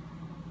Lexington,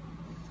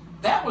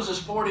 that was a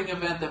sporting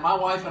event that my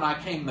wife and I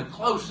came the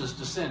closest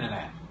to sinning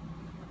at.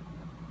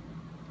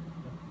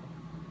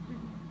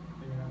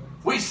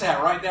 We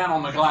sat right down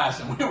on the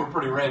glass and we were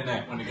pretty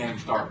redneck when the game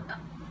started.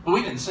 But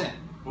we didn't sin.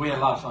 We had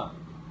a lot of fun.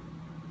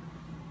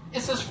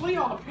 It says, flee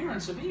all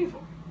appearance of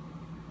evil.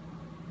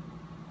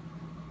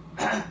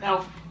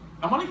 Now,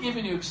 I want to give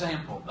you an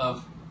example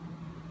of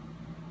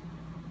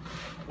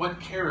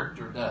what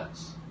character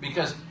does.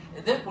 Because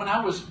when I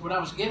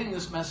was getting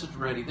this message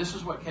ready, this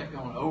is what kept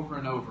going over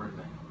and over in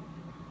me.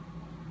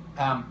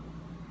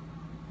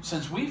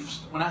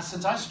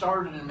 Since I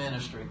started in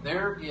ministry,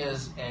 there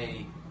is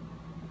a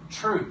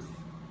truth,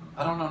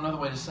 I don't know another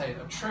way to say it,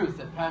 a truth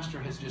that Pastor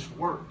has just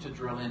worked to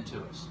drill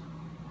into us.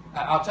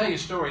 I'll tell you a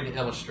story to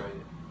illustrate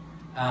it.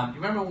 You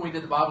remember when we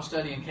did the Bible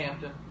study in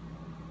Campton?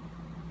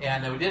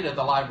 And we did it at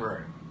the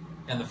library.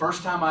 And the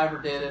first time I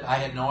ever did it, I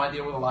had no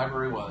idea where the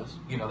library was.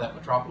 That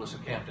metropolis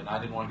of Campton. I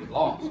didn't want to get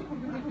lost.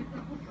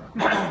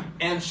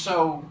 And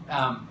so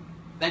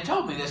they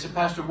told me, they said,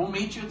 Pastor, we'll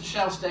meet you at the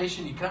Shell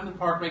station. You come to the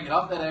parkway, get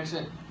off that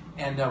exit,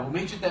 and we'll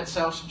meet you at that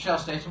Shell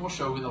station. We'll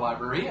show you where the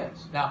library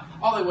is. Now,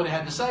 all they would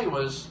have had to say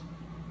was,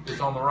 it's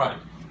on the right.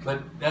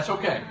 But that's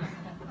okay.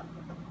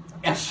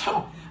 And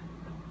so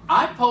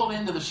I pulled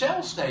into the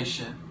Shell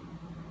station.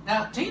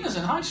 Now, Tina's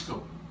in high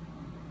school.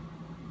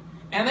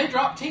 And they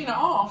dropped Tina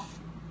off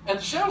at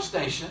the Shell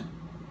station.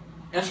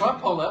 And so I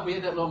pulled up. We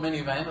had that little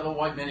minivan, that little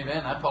white minivan.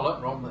 And I pulled up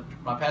and rolled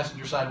my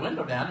passenger side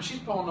window down. And she's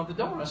pulling up the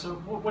door. And I said,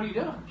 what are you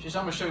doing? She said,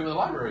 I'm going to show you where the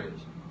library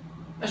is.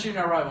 I said, you're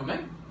not right with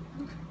me.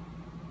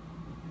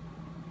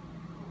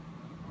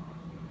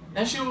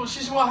 And she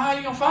said, well, how are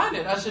you going to find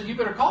it? I said, you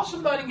better call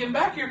somebody and get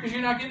back here because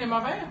you're not getting in my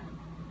van.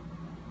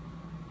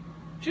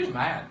 She was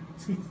mad.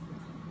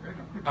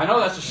 I know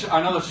that's a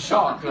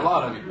shock to a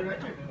lot of you.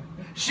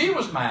 She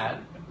was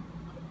mad.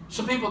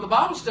 Some people at the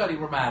Bible study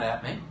were mad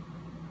at me.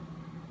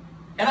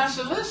 And I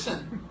said,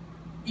 listen,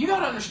 you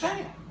got to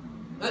understand.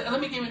 Let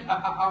me give you,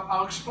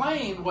 I'll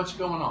explain what's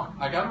going on.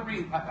 I got to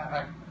read,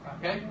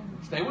 okay?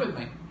 Stay with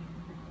me.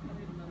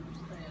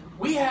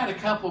 We had a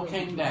couple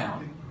came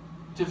down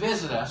to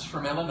visit us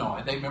from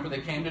Illinois. They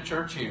came to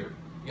church here,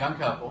 young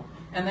couple,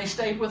 and they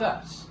stayed with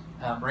us.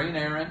 Bree and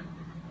Aaron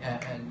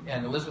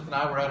and Elizabeth and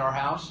I were at our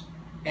house.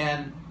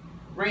 And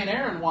Bree and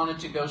Aaron wanted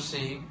to go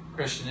see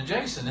Christian and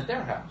Jason at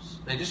their house.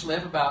 They just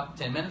live about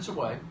 10 minutes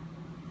away.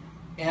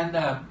 And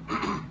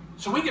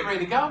so we get ready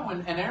to go,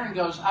 and Aaron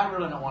goes, I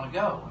really don't want to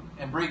go.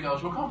 And Bree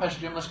goes, well, come on,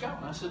 Pastor Jim, let's go.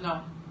 And I said,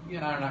 no, you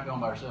and I are not going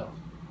by ourselves.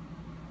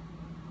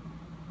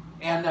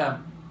 And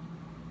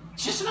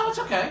she said, no, it's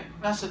okay.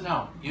 And I said,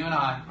 no, you and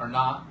I are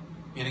not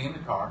getting in the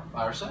car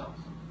by ourselves.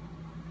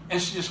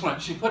 And she just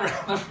went, she put her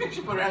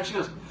out, she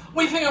goes,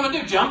 what do you think I'm going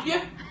to do, jump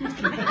you?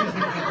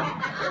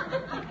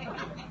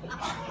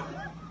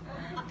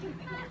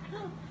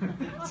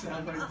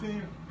 Sounds like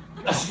Tim.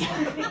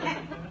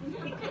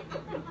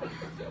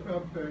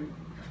 Okay.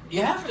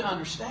 You have to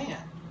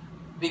understand,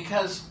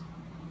 because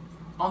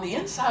on the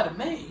inside of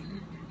me,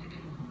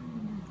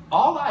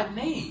 all I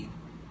need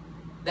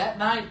that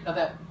night of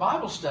that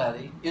Bible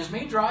study is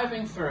me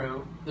driving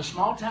through the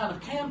small town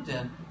of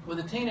Campton with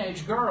a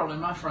teenage girl in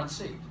my front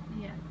seat.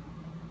 Yeah.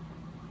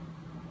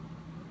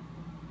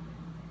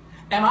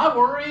 Am I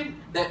worried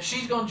that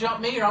she's going to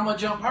jump me or I'm going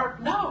to jump her?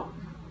 No.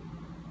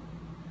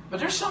 But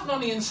there's something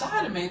on the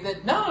inside of me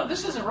that, no,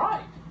 this isn't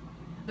right.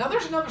 Now,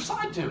 there's another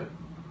side to it.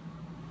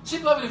 See,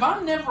 beloved, if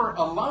I'm never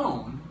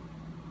alone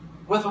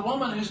with a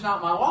woman who's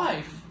not my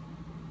wife,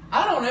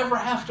 I don't ever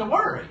have to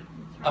worry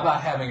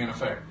about having an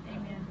affair.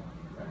 Amen.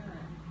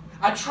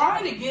 I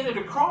try to get it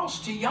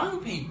across to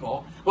young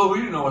people. Well, we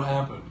didn't know what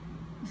happened.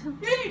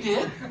 Yeah, you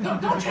did.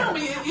 Don't tell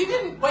me you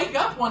didn't wake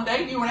up one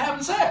day and you were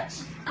having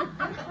sex. I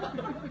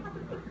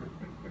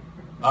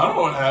don't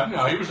know what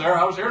happened. He was there,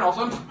 I was here, and all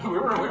of a sudden we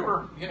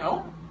were,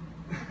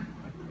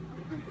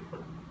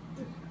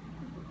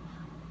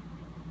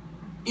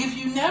 If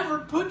you never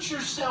put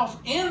yourself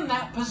in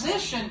that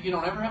position, you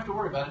don't ever have to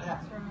worry about it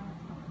happening.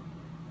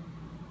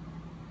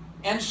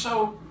 And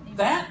so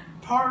that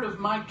part of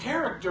my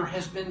character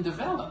has been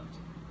developed.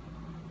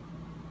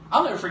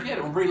 I'll never forget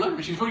it. When Bree looked at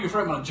me, she said, "What are you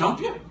afraid I'm going to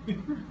jump you?"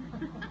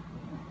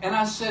 And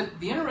I said,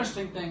 the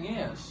interesting thing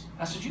is,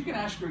 I said, you can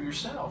ask her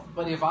yourself,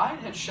 but if I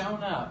had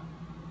shown up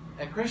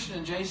at Christian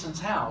and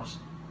Jason's house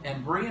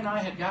and Bree and I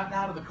had gotten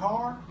out of the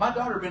car, my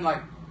daughter had been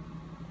like,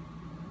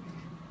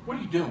 "What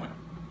are you doing?"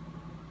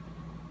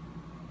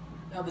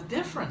 Now the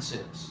difference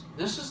is,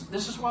 this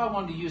is why I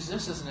wanted to use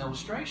this as an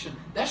illustration.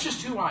 That's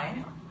just who I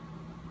am.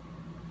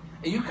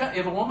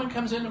 If a woman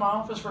comes into my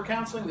office for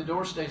counseling, the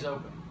door stays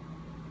open.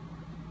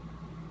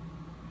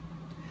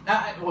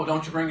 Now, well,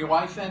 don't you bring your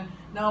wife in?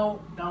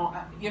 No.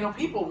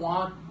 People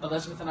want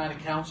Elizabeth and I to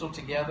counsel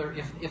together.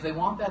 If they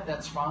want that,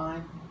 that's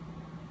fine.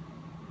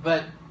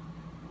 But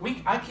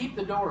I keep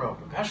the door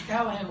open. Pastor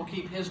Callahan will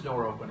keep his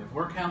door open if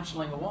we're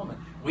counseling a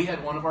woman. We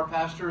had one of our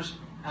pastors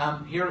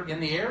here in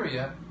the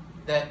area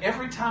that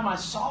every time I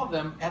saw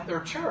them at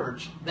their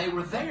church, they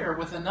were there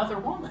with another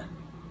woman.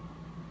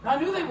 Now, I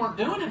knew they weren't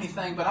doing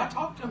anything, but I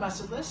talked to them. I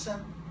said,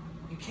 "Listen,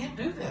 you can't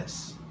do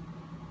this."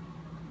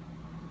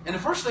 And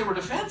at first they were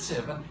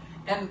defensive.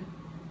 And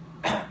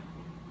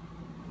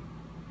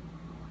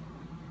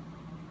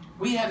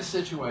we had a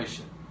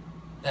situation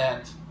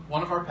that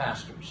one of our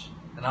pastors,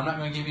 and I'm not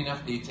going to give you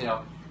enough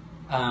detail,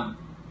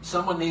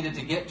 someone needed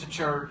to get to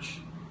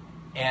church,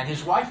 and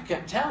his wife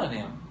kept telling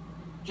him,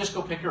 "Just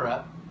go pick her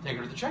up, take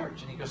her to the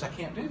church." And he goes, "I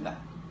can't do that."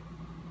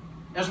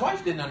 Now, his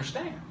wife didn't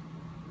understand.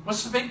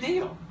 What's the big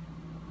deal?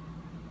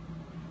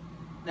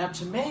 Now,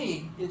 to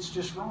me, it's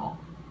just wrong.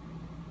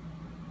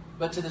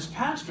 But to this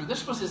pastor,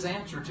 this was his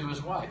answer to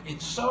his wife.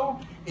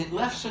 It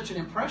left such an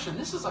impression.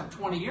 This is like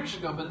 20 years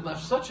ago, but it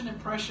left such an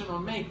impression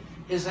on me.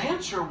 His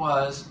answer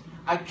was,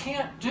 "I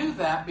can't do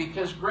that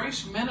because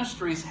Grace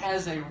Ministries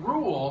has a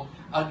rule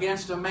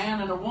against a man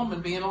and a woman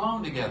being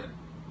alone together."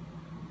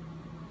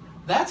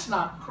 That's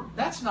not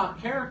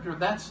character,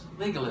 that's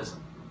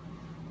legalism.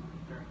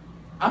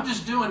 I'm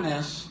just doing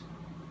this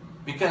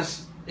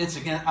because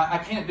I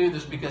can't do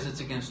this because it's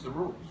against the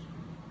rules.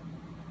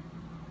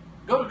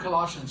 Go to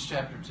Colossians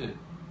chapter 2.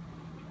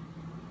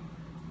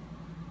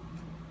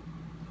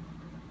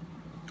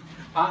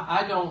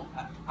 I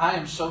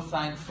am so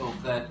thankful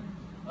that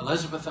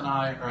Elizabeth and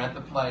I are at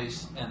the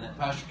place and that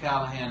Pastor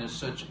Callahan is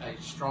such a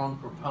strong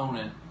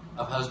proponent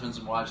of husbands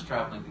and wives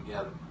traveling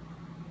together.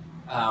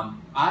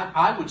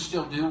 I would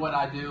still do what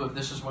I do if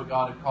this is what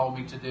God had called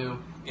me to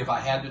do, if I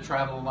had to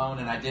travel alone,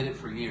 and I did it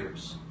for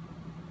years.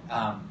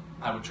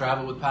 I would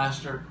travel with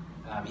Pastor.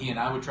 He and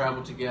I would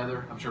travel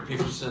together. I'm sure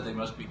people said they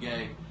must be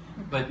gay.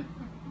 But,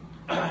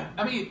 but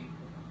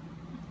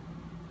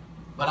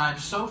I'm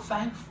so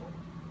thankful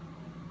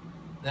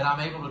that I'm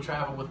able to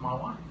travel with my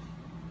wife.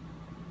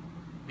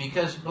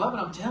 Because, beloved,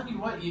 I'm telling you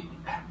what,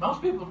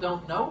 most people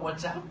don't know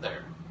what's out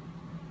there.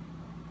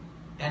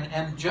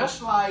 And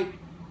just like,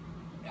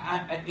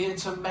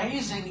 it's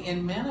amazing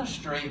in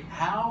ministry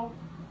how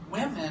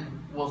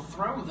women will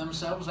throw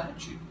themselves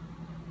at you.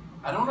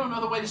 I don't know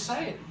another way to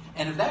say it.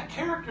 And if that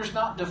character's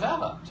not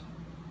developed,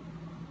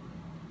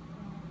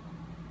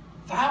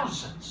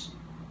 thousands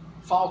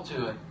fall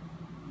to it.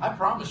 I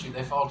promise you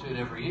they fall to it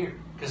every year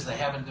because they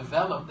haven't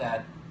developed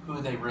that,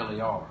 who they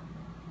really are.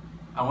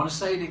 I want to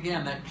say it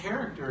again, that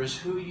character is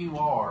who you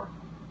are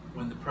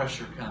when the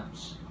pressure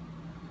comes.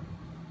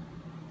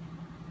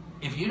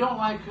 If you don't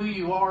like who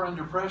you are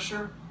under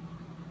pressure,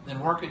 then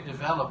work at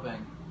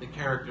developing the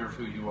character of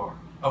who you are.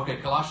 Okay,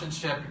 Colossians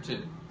chapter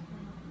 2.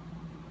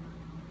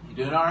 You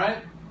doing all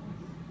right?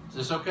 Is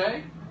this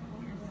okay?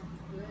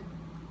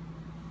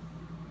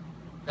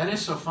 That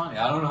is so funny.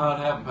 I don't know how it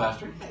happened,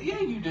 Pastor. Yeah,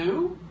 you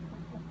do.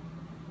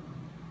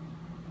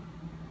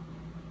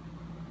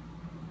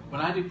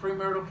 When I do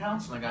premarital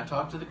counseling, I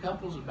talk to the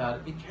couples about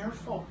it. Be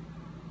careful.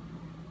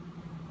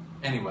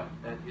 Anyway,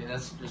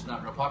 that's just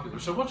not real popular.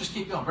 So we'll just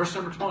keep going. Verse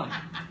number 20.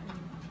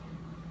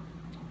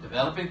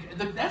 Developing.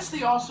 That's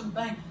the awesome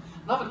thing.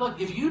 Love it. Look,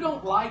 if you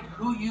don't like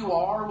who you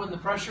are when the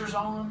pressure's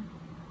on,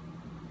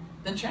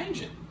 then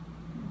change it.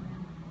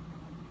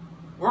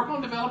 Work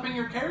on developing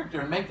your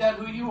character and make that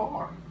who you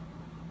are.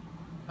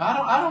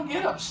 I don't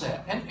get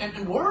upset.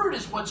 And word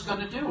is what's going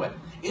to do it.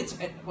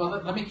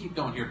 Let me keep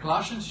going here.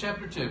 Colossians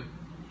chapter 2.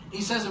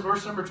 He says in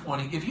verse number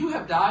 20, if you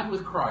have died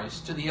with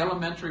Christ to the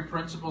elementary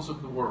principles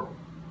of the world,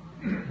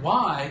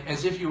 why,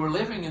 as if you were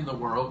living in the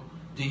world,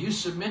 do you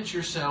submit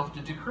yourself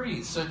to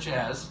decrees such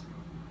as,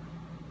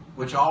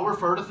 which all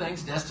refer to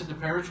things destined to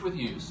perish with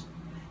use,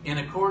 in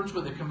accordance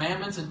with the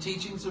commandments and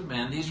teachings of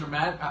men? These are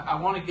I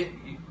want to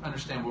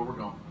understand where we're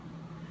going.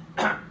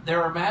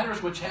 There are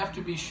matters which have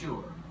to be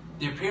sure.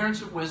 The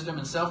appearance of wisdom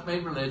and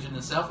self-made religion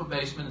and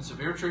self-abasement and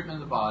severe treatment of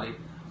the body.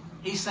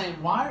 He's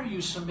saying, why are you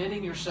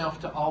submitting yourself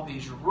to all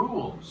these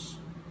rules?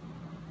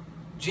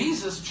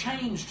 Jesus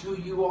changed who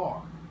you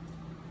are.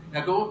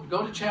 Now go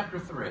to chapter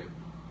 3.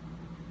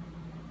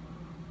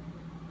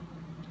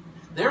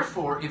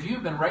 Therefore, if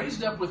you've been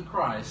raised up with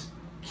Christ,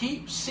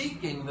 keep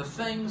seeking the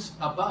things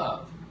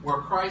above,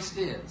 where Christ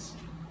is,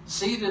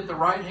 seated at the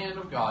right hand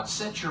of God.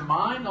 Set your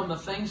mind on the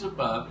things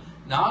above,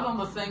 not on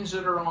the things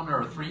that are on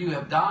earth. For you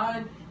have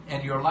died,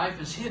 and your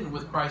life is hidden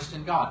with Christ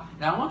in God.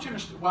 Now, I want you to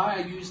understand why I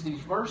use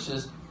these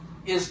verses.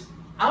 Is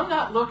I'm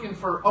not looking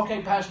for,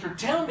 okay, Pastor,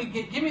 tell me,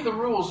 give me the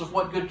rules of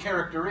what good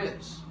character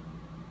is.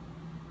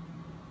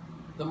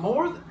 The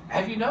more,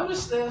 have you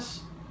noticed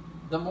this?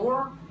 The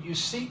more you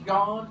seek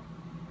God,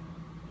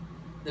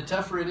 the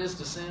tougher it is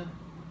to sin.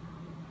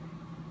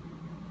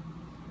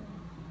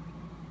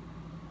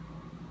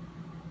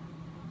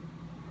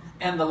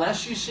 And the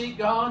less you seek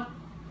God,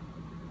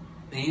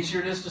 the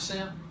easier it is to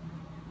sin.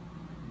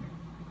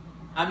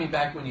 I mean,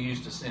 back when you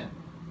used to sin.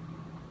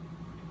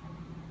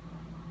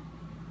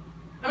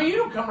 I mean, you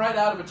don't come right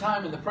out of a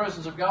time in the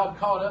presence of God,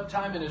 caught up,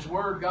 time in His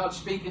Word, God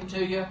speaking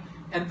to you,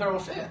 and throw a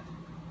fit.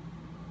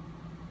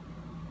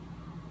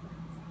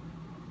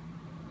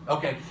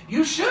 Okay,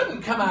 you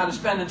shouldn't come out of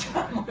spending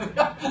time with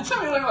God. Some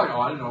people look like, oh,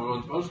 I didn't know we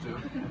weren't supposed to.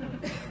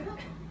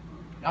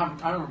 I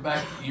remember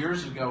back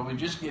years ago, we were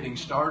just getting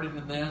started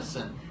in this,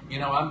 and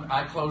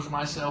I closed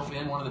myself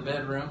in one of the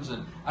bedrooms,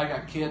 and I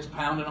got kids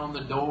pounding on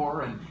the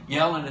door and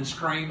yelling and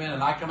screaming,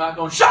 and I come out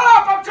going, "Shut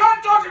up! I'm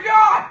trying to talk to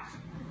God!"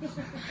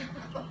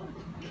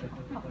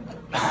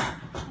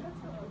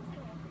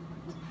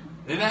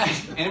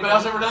 Anybody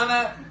else ever done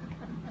that?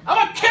 I'm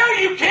gonna kill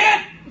you,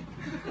 kid!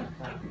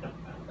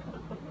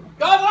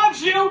 God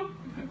loves you!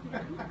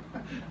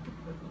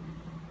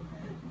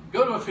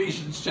 Go to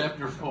Ephesians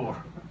chapter 4.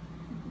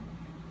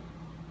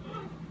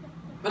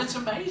 But it's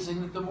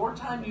amazing that the more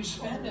time you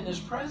spend in His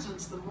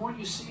presence, the more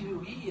you see who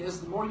He is,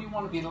 the more you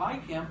want to be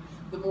like Him,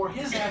 the more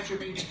His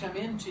attributes come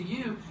into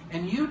you,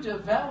 and you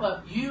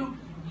develop,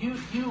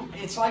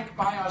 it's like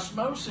by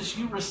osmosis,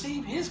 you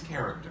receive His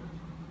character.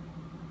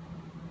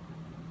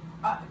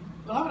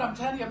 Beloved, I'm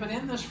telling you, I've been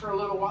in this for a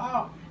little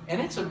while, and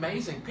it's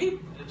amazing.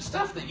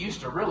 Stuff that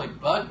used to really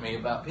bug me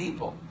about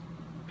people.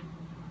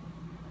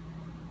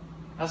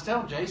 I was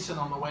telling Jason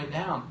on the way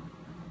down,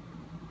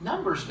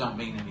 numbers don't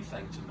mean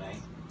anything to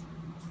me.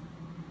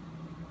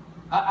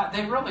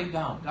 They really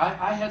don't.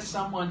 I had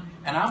someone,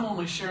 and I'm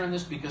only sharing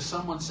this because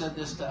someone said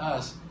this to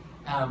us.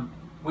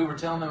 We were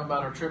telling them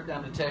about our trip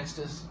down to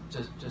Texas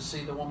to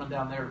see the woman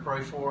down there to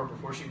pray for her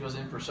before she goes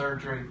in for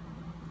surgery.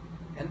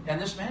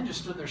 And this man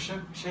just stood there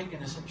shaking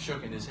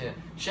his head.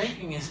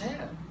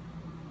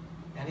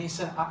 And he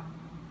said,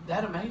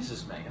 that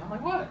amazes me. And I'm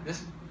like, what?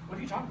 What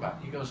are you talking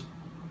about? He goes,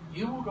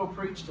 you will go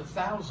preach to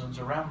thousands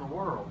around the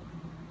world,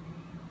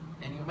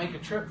 and you'll make a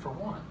trip for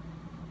one.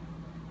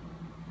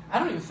 I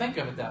don't even think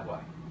of it that way.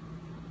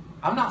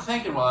 I'm not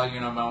thinking, well, I'm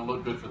going to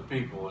look good for the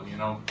people, and,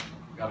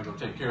 got to go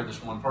take care of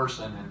this one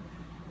person. And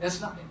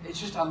it's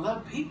just I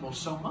love people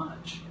so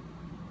much.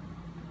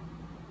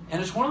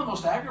 And it's one of the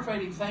most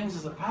aggravating things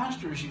as a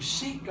pastor is you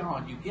seek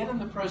God. You get in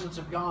the presence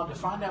of God to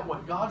find out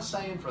what God's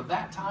saying for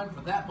that time,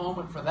 for that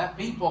moment, for that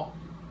people.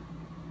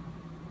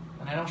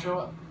 And they don't show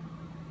up.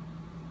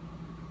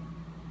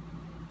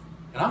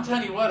 And I'm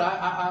telling you what,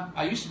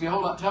 I used to be a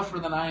whole lot tougher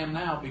than I am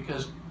now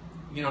because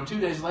 2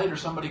 days later,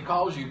 somebody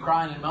calls you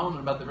crying and moaning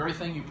about the very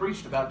thing you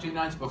preached about 2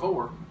 nights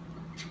before.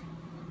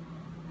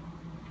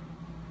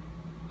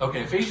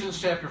 Okay,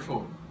 Ephesians chapter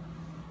 4.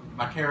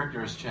 My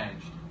character has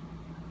changed.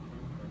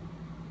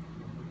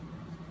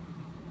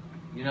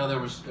 There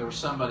was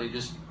somebody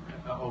just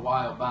a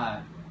while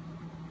back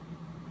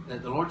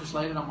that the Lord just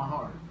laid it on my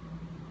heart.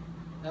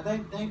 Now,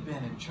 they've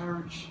been in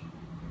church.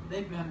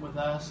 They've been with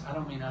us. I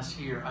don't mean us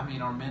here. I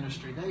mean our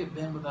ministry. They have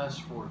been with us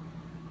for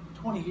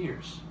 20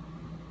 years.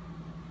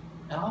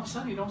 And all of a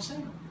sudden, you don't see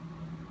them.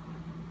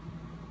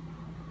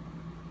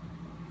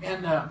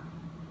 And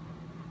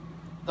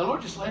the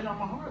Lord just laid it on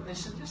my heart. They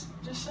said, just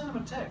send them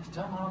a text.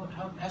 Tell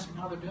them ask them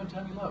how they're doing.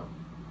 Tell them you love them.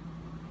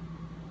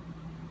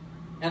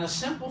 And a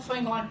simple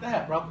thing like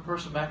that brought the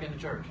person back into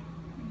church.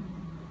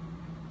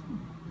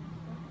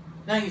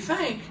 Now you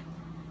think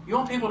you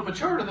want people to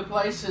mature to the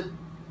place that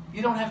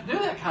you don't have to do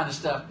that kind of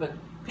stuff, but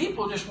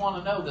people just want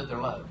to know that they're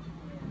loved.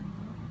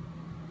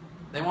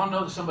 They want to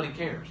know that somebody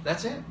cares.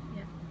 That's it.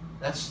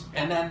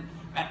 And then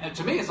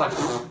to me it's like,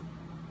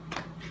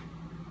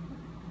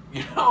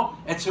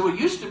 and so it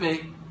used to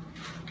be,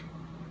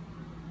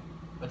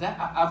 but But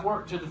I've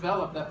worked to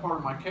develop that part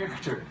of my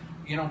character.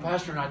 You know,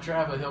 Pastor and I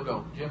travel, he'll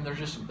go, Jim, there's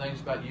just some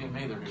things about you and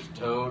me that are just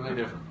totally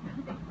different.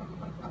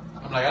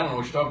 I'm like, I don't know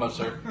what you're talking about,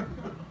 sir.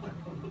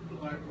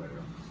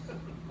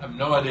 I have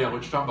no idea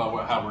what you're talking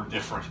about, how we're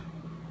different.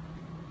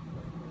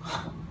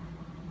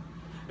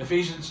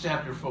 Ephesians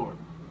chapter 4.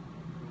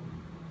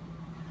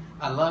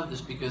 I love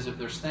this because if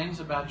there's things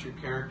about your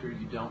character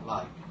you don't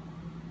like,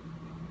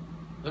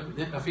 look,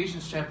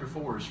 Ephesians chapter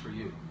 4 is for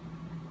you.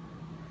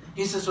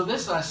 He says, so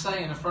this I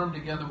say and affirm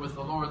together with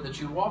the Lord, that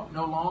you walk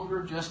no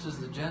longer just as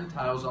the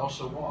Gentiles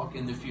also walk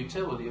in the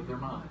futility of their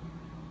mind.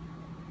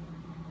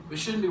 We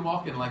shouldn't be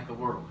walking like the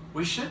world.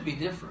 We should be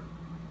different.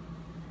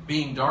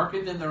 Being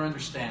darkened in their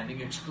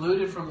understanding,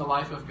 excluded from the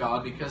life of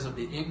God because of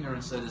the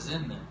ignorance that is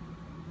in them,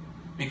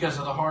 because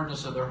of the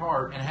hardness of their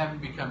heart, and having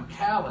become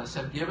callous,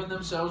 have given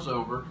themselves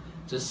over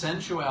to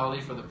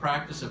sensuality for the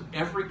practice of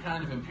every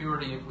kind of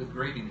impurity with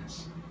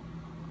greediness.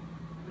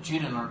 But you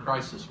didn't learn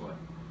Christ this way.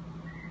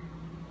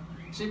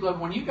 See, beloved,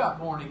 when you got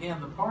born again,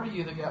 the part of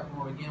you that got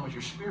born again was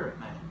your spirit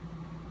man.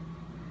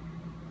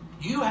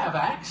 You have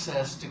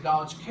access to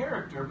God's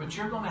character, but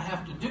you're going to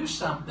have to do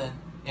something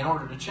in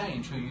order to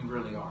change who you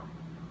really are.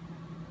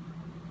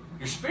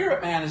 Your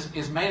spirit man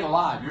is made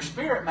alive. Your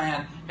spirit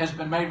man has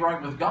been made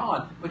right with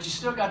God, but you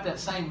still got that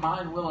same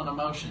mind, will, and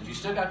emotions. You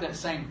still got that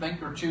same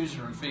thinker,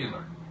 chooser, and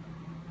feeler.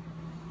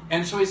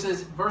 And so he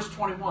says, verse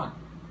 21,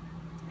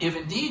 if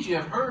indeed you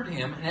have heard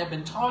him and have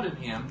been taught in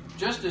him,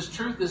 just as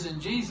truth is in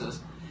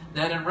Jesus,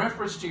 that in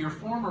reference to your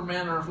former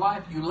manner of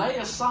life, you lay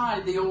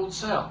aside the old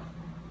self.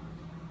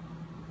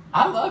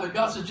 I love it.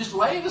 God says, just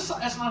lay it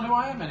aside. That's not who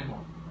I am anymore.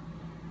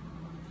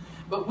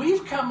 But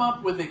we've come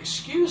up with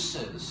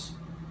excuses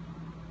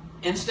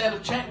instead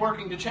of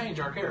working to change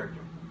our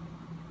character.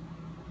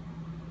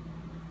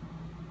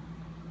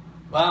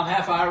 Well, I'm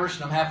half Irish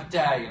and I'm half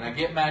Italian. I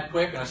get mad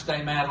quick and I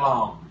stay mad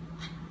long.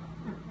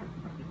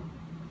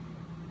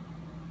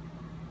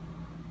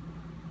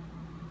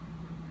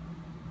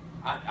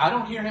 I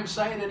don't hear him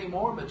say it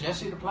anymore, but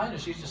Jesse the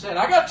Planist used to say it.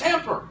 I got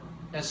temper.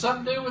 It has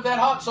something to do with that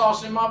hot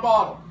sauce in my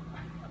bottle.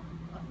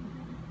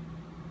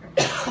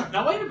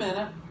 Now, wait a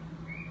minute.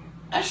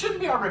 That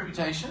shouldn't be our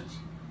reputations.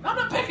 I'm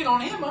not picking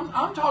on him.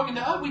 I'm talking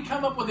to us. We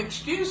come up with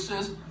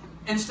excuses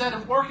instead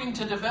of working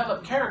to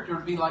develop character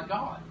to be like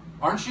God.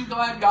 Aren't you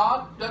glad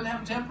God doesn't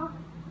have temper?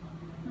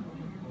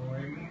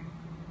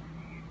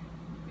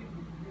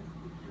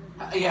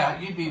 Yeah,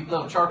 you'd be a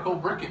little charcoal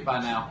briquette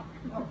by now.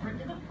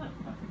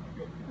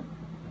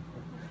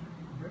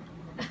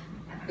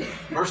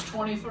 Verse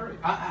 23.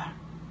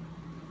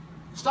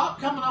 Stop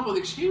coming up with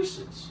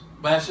excuses.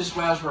 But that's just the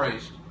way I was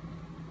raised.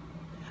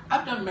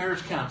 I've done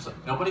marriage counseling.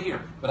 Nobody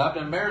here. But I've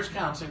done marriage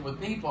counseling with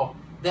people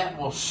that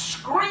will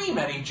scream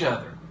at each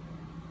other.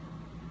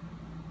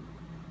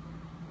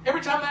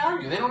 Every time they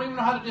argue, they don't even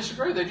know how to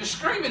disagree. They just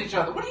scream at each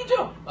other. What are you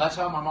doing? Well, that's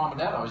how my mom and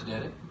dad always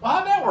did it. Well,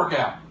 how'd that work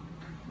out?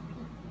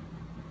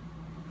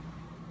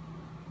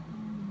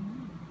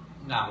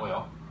 Not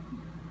well.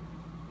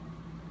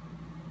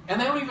 And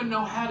they don't even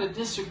know how to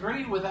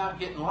disagree without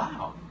getting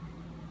loud.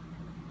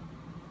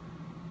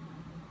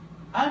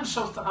 I'm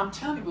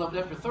telling you, beloved,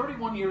 after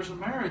 31 years of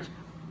marriage,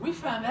 we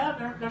found out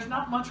there's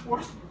not much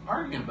worth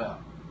arguing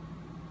about.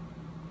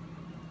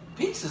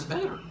 Peace is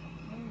better.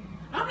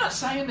 I'm not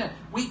saying that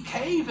we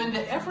cave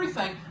into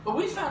everything, but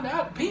we found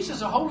out peace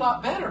is a whole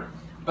lot better.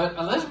 But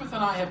Elizabeth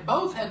and I have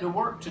both had to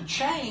work to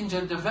change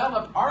and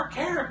develop our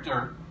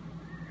character.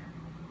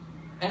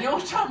 And the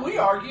only time we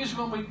argue is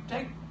when we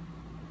take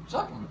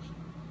supplements.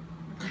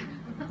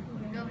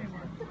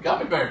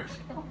 Gummy bears.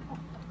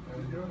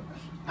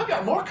 I've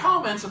got more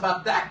comments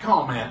about that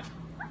comment.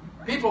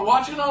 People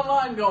watching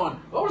online going,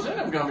 what was in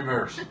them gummy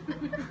bears?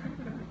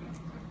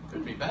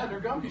 Could be bad, they're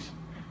gummies.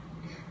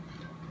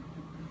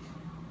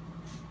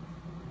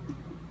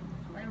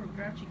 They were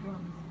grouchy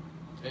grumps.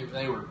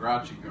 They were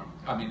grouchy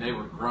grumps. I mean, they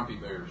were grumpy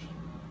bears.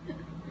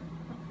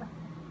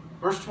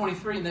 Verse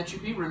 23, and that you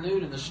be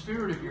renewed in the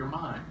spirit of your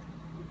mind.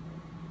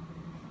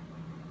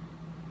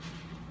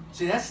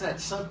 See, that's that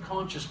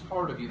subconscious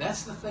part of you.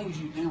 That's the things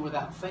you do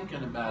without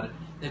thinking about it.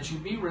 That you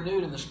be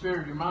renewed in the spirit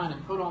of your mind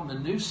and put on the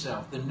new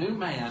self, the new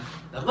man.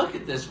 Now look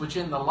at this, which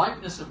in the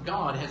likeness of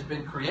God has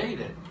been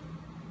created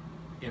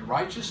in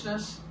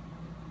righteousness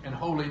and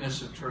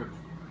holiness of truth.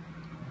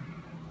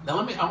 Now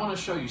I want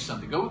to show you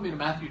something. Go with me to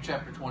Matthew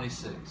chapter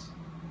 26.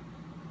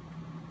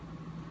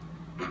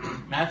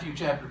 Matthew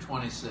chapter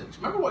 26.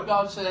 Remember what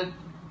God said?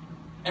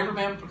 Every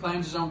man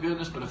proclaims his own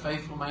goodness, but a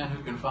faithful man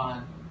who can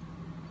find?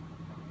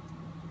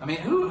 I mean,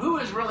 who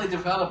has really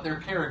developed their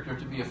character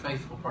to be a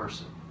faithful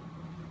person?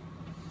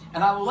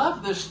 And I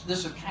love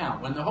this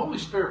account. When the Holy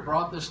Spirit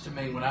brought this to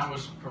me when I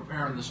was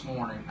preparing this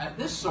morning,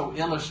 this so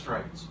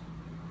illustrates.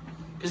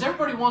 Because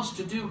everybody wants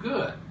to do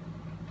good.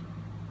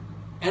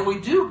 And we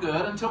do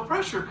good until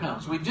pressure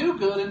comes. We do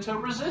good until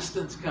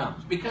resistance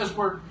comes. Because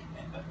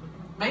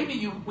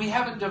we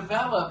haven't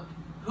developed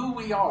who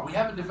we are. We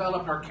haven't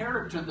developed our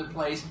character to the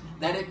place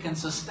that it can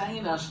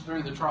sustain us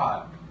through the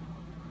trial.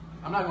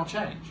 I'm not going to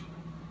change.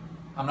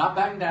 I'm not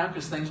backing down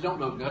because things don't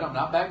look good. I'm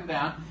not backing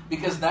down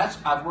because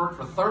I've worked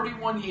for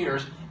 31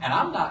 years and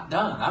I'm not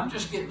done. I'm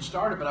just getting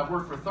started, but I've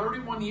worked for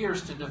 31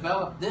 years to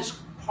develop this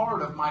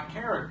part of my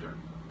character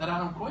that I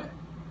don't quit.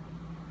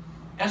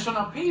 And so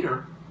now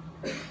Peter,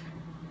 you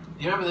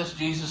remember this?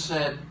 Jesus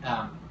said,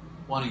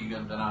 when are you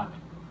going to deny me?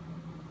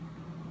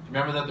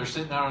 Remember that they're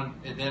sitting down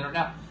at dinner?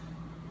 Now,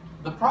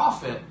 the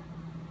prophet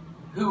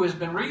who has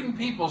been reading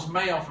people's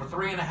mail for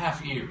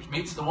 3.5 years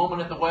meets the woman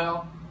at the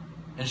well,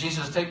 and he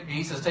says, take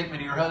me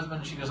to your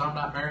husband. And she goes, I'm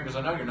not married. He goes,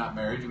 I know you're not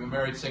married. You've been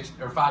married 6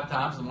 or 5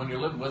 times, and the one you're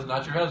living with is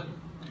not your husband.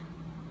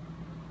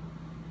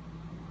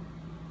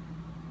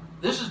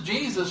 This is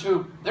Jesus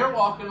who, they're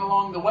walking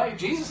along the way.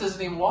 Jesus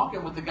isn't even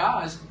walking with the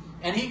guys,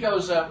 and he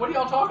goes, what are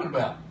y'all talking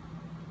about?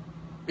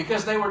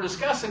 Because they were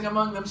discussing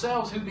among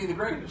themselves who'd be the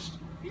greatest.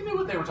 He knew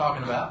what they were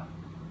talking about.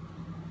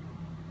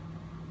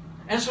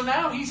 And so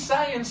now he's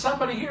saying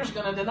somebody here is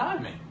going to deny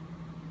me.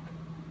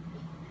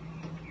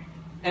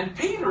 And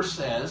Peter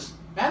says,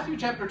 Matthew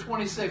chapter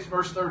 26,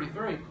 verse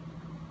 33,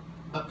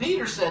 but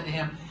Peter said to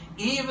him,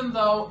 even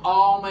though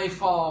all may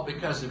fall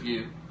because of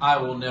you, I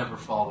will never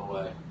fall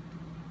away.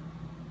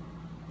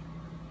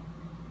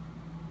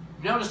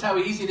 You notice how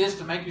easy it is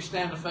to make your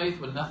stand of faith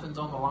when nothing's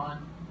on the line?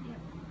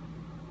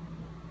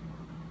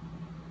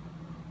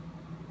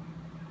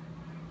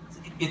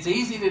 It's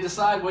easy to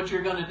decide what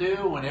you're going to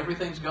do when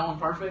everything's going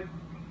perfect.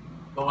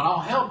 But when all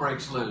hell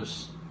breaks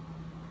loose,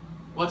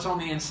 what's on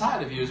the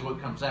inside of you is what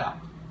comes out.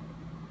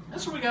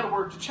 That's what we got to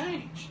work to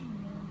change.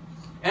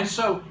 And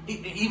so,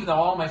 even though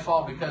all may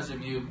fall because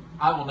of you,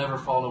 I will never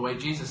fall away.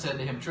 Jesus said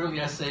to him,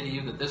 truly I say to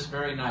you that this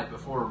very night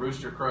before a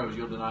rooster crows,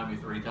 you'll deny me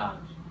 3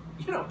 times.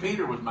 You know,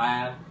 Peter was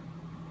mad.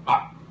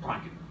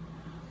 Blanket.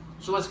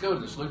 So let's go to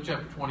this, Luke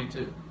chapter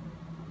 22.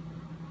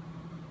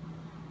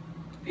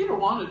 Peter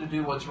wanted to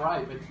do what's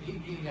right, but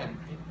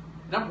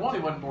number one, he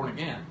wasn't born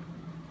again.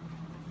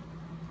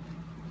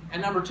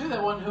 And number 2,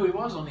 that wasn't who he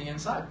was on the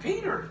inside.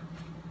 Peter,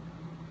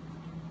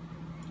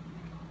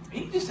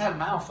 he just had a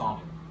mouth on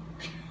him.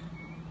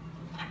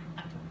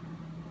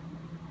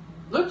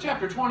 Luke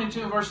chapter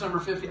 22, verse number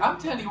 50. I'm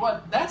telling you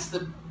what,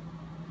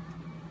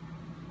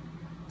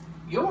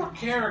 your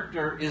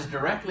character is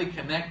directly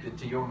connected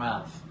to your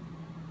mouth.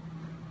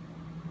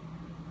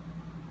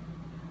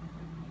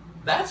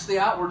 That's the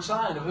outward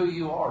sign of who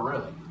you are,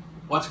 really.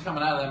 What's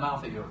coming out of that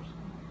mouth of yours.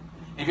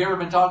 Have you ever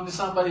been talking to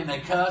somebody and they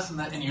cuss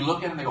and you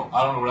look at them and they go,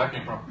 I don't know where that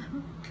came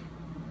from.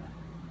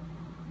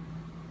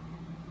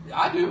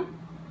 I do.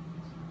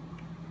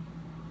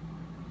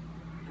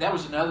 That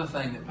was another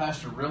thing that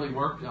Pastor really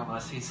worked on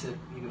us. He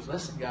goes,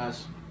 listen,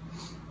 guys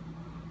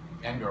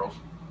and girls,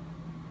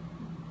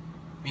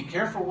 be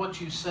careful what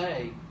you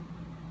say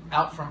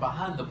out from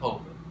behind the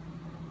pulpit.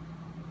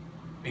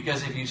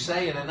 Because if you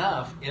say it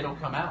enough, it'll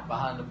come out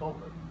behind the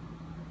pulpit.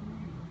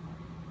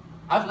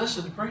 I've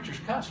listened to preachers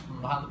cuss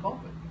from behind the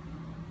pulpit.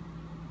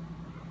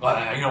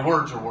 Well,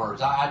 words are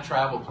words. I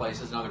travel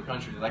places in other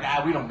countries.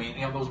 Like, we don't mean,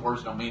 those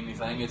words don't mean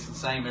anything. It's the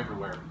same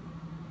everywhere.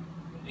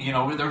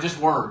 They're just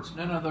words.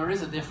 No, there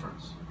is a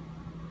difference.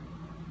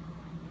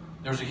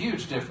 There's a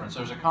huge difference.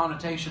 There's a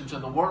connotation to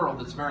the world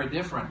that's very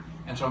different.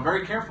 And so I'm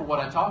very careful what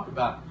I talk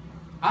about.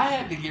 I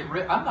had to get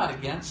rid, I'm not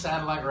against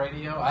satellite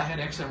radio. I had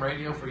XM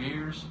radio for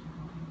years.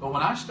 But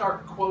when I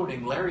start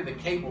quoting Larry the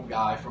Cable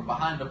Guy from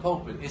behind the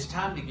pulpit, it's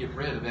time to get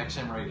rid of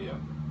XM radio.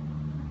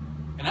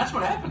 And that's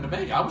what happened to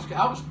me. I was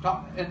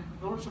talking, and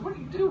the Lord said, what are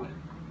you doing?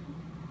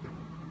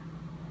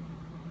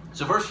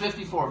 So verse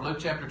 54 of Luke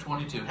chapter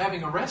 22.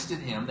 Having arrested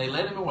him, they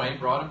led him away,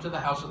 brought him to the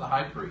house of the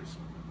high priest.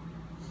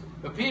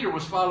 But Peter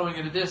was following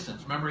at a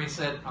distance. Remember, he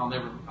said, I'll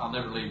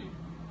never leave you.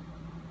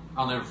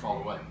 I'll never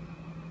fall away.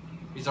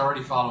 He's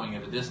already following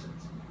at a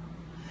distance.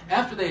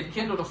 After they had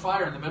kindled a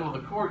fire in the middle of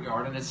the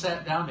courtyard and had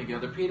sat down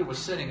together, Peter was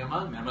sitting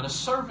among them, and a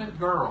servant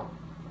girl,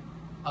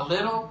 a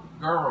little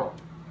girl,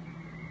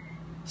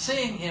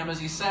 seeing him as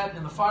he sat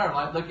in the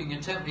firelight, looking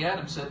intently at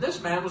him, said,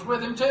 this man was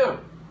with him too.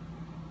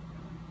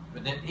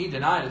 But then he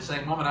denied it,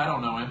 saying, woman, I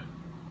don't know him.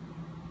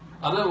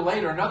 A little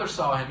later, another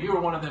saw him. You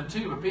are one of them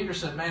too. But Peter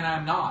said, man, I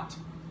am not.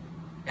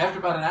 After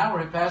about an hour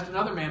had passed,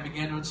 another man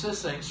began to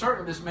insist, saying,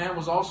 certainly this man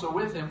was also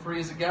with him, for he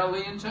is a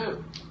Galilean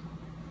too.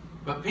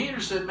 But Peter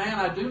said, man,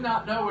 I do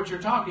not know what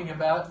you're talking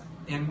about.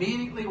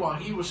 Immediately while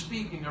he was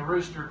speaking, a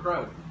rooster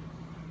crowed.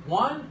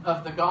 One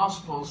of the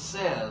Gospels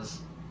says,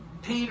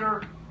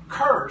 Peter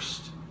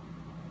cursed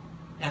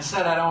and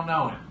said, I don't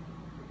know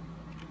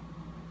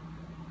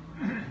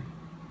him.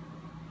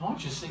 I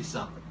want you to see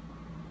something.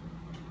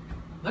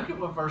 Look at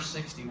what verse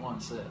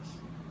 61 says.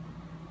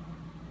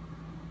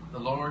 The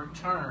Lord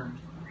turned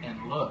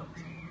and looked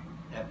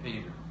at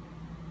Peter.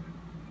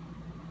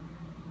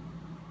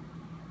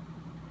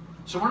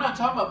 So we're not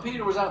talking about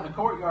Peter was out in the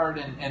courtyard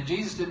and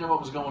Jesus didn't know what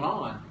was going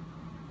on.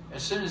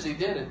 As soon as he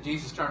did it,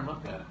 Jesus turned and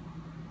looked at him.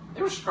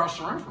 They were just across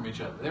the room from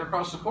each other. They were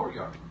across the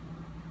courtyard.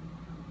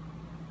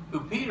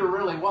 Who Peter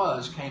really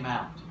was came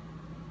out.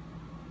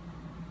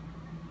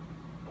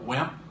 A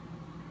wimp.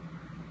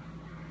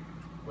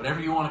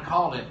 Whatever you want to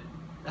call it,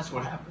 that's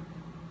what happened.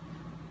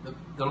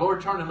 the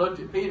Lord turned and looked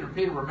at Peter.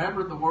 Peter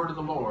remembered the word of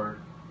the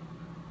Lord,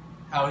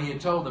 how he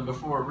had told them,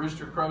 before a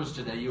rooster crows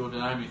today, you will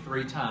deny me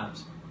 3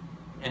 times.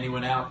 And he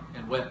went out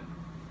and wept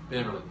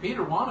bitterly.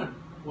 Peter wanted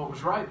what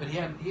was right, but he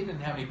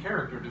didn't have any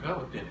character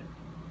developed in it.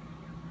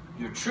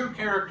 Your true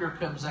character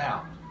comes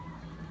out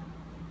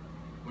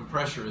when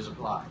pressure is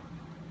applied.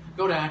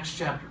 Go to Acts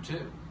chapter 2.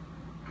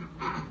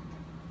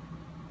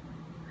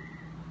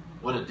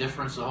 What a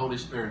difference the Holy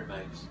Spirit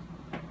makes.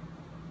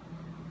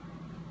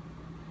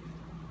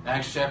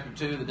 Acts chapter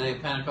 2, the day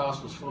of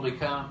Pentecost was fully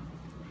come.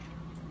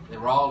 They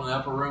were all in the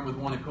upper room with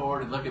one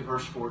accord. And look at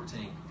verse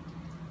 14.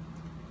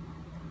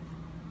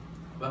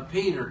 But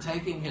Peter,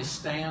 taking his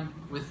stand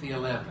with the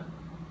 11,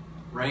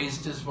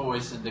 raised his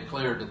voice and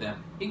declared to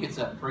them. He gets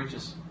up and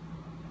preaches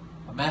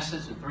a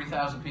message, and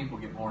 3,000 people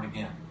get born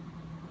again.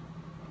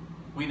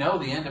 We know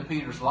the end of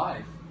Peter's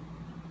life.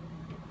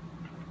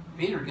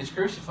 Peter gets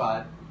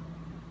crucified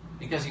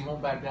because he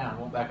won't back down,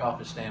 won't back off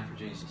his stand for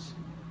Jesus.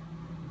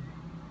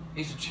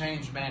 He's a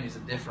changed man. He's a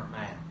different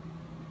man.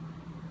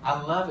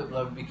 I love it,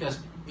 beloved, because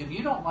if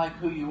you don't like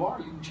who you are,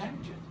 you can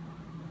change it.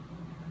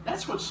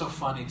 That's what's so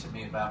funny to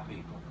me about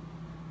people.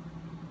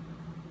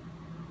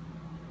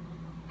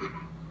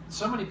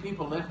 So many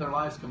people live their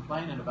lives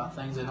complaining about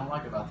things they don't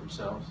like about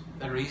themselves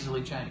that are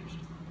easily changed.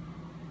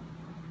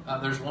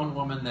 There's one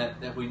woman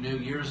that we knew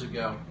years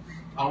ago,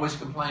 always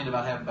complained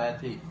about having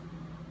bad teeth.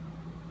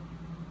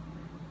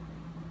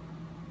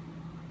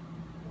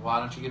 Why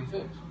don't you get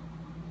them fixed?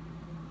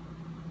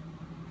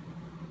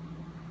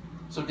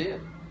 So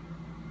did.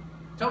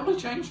 Totally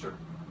changed her.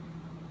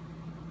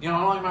 You know, I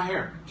don't like my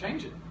hair.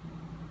 Change it.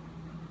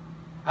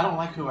 I don't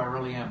like who I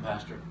really am,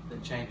 Pastor.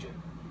 Then change it.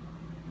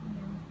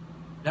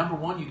 Number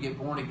one, you get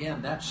born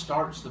again. That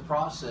starts the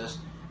process.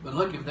 But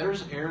look, if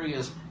there's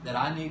areas that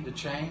I need to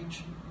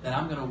change, then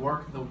I'm going to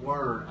work the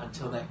Word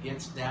until that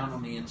gets down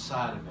on the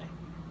inside of me.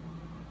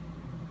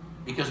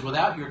 Because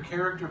without your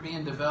character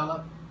being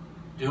developed,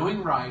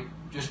 doing right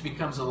just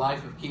becomes a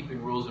life of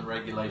keeping rules and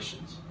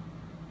regulations.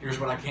 Here's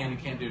what I can and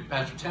can't do.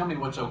 Pastor, tell me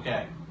what's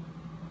okay.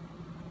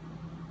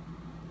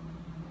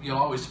 You'll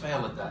always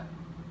fail at that.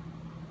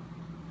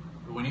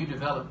 But when you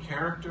develop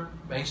character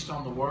based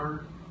on the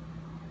Word,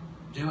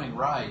 doing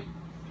right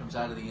comes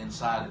out of the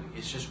inside of you.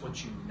 It's just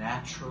what you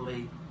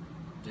naturally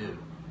do.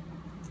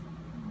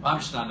 Well, I'm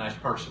just not a nice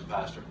person,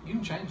 Pastor. You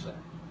can change that.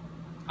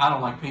 I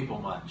don't like people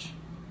much.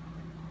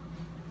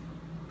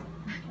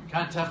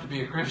 Kind of tough to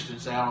be a Christian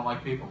and say I don't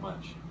like people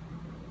much.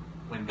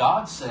 When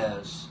God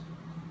says,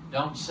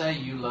 don't say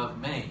you love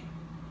me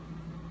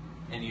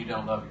and you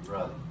don't love your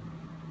brother.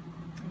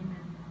 Amen.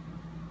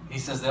 He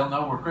says they'll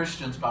know we're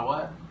Christians by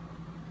what?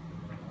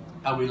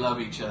 How we love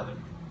each other.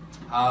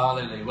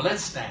 Hallelujah. Well,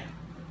 let's stand.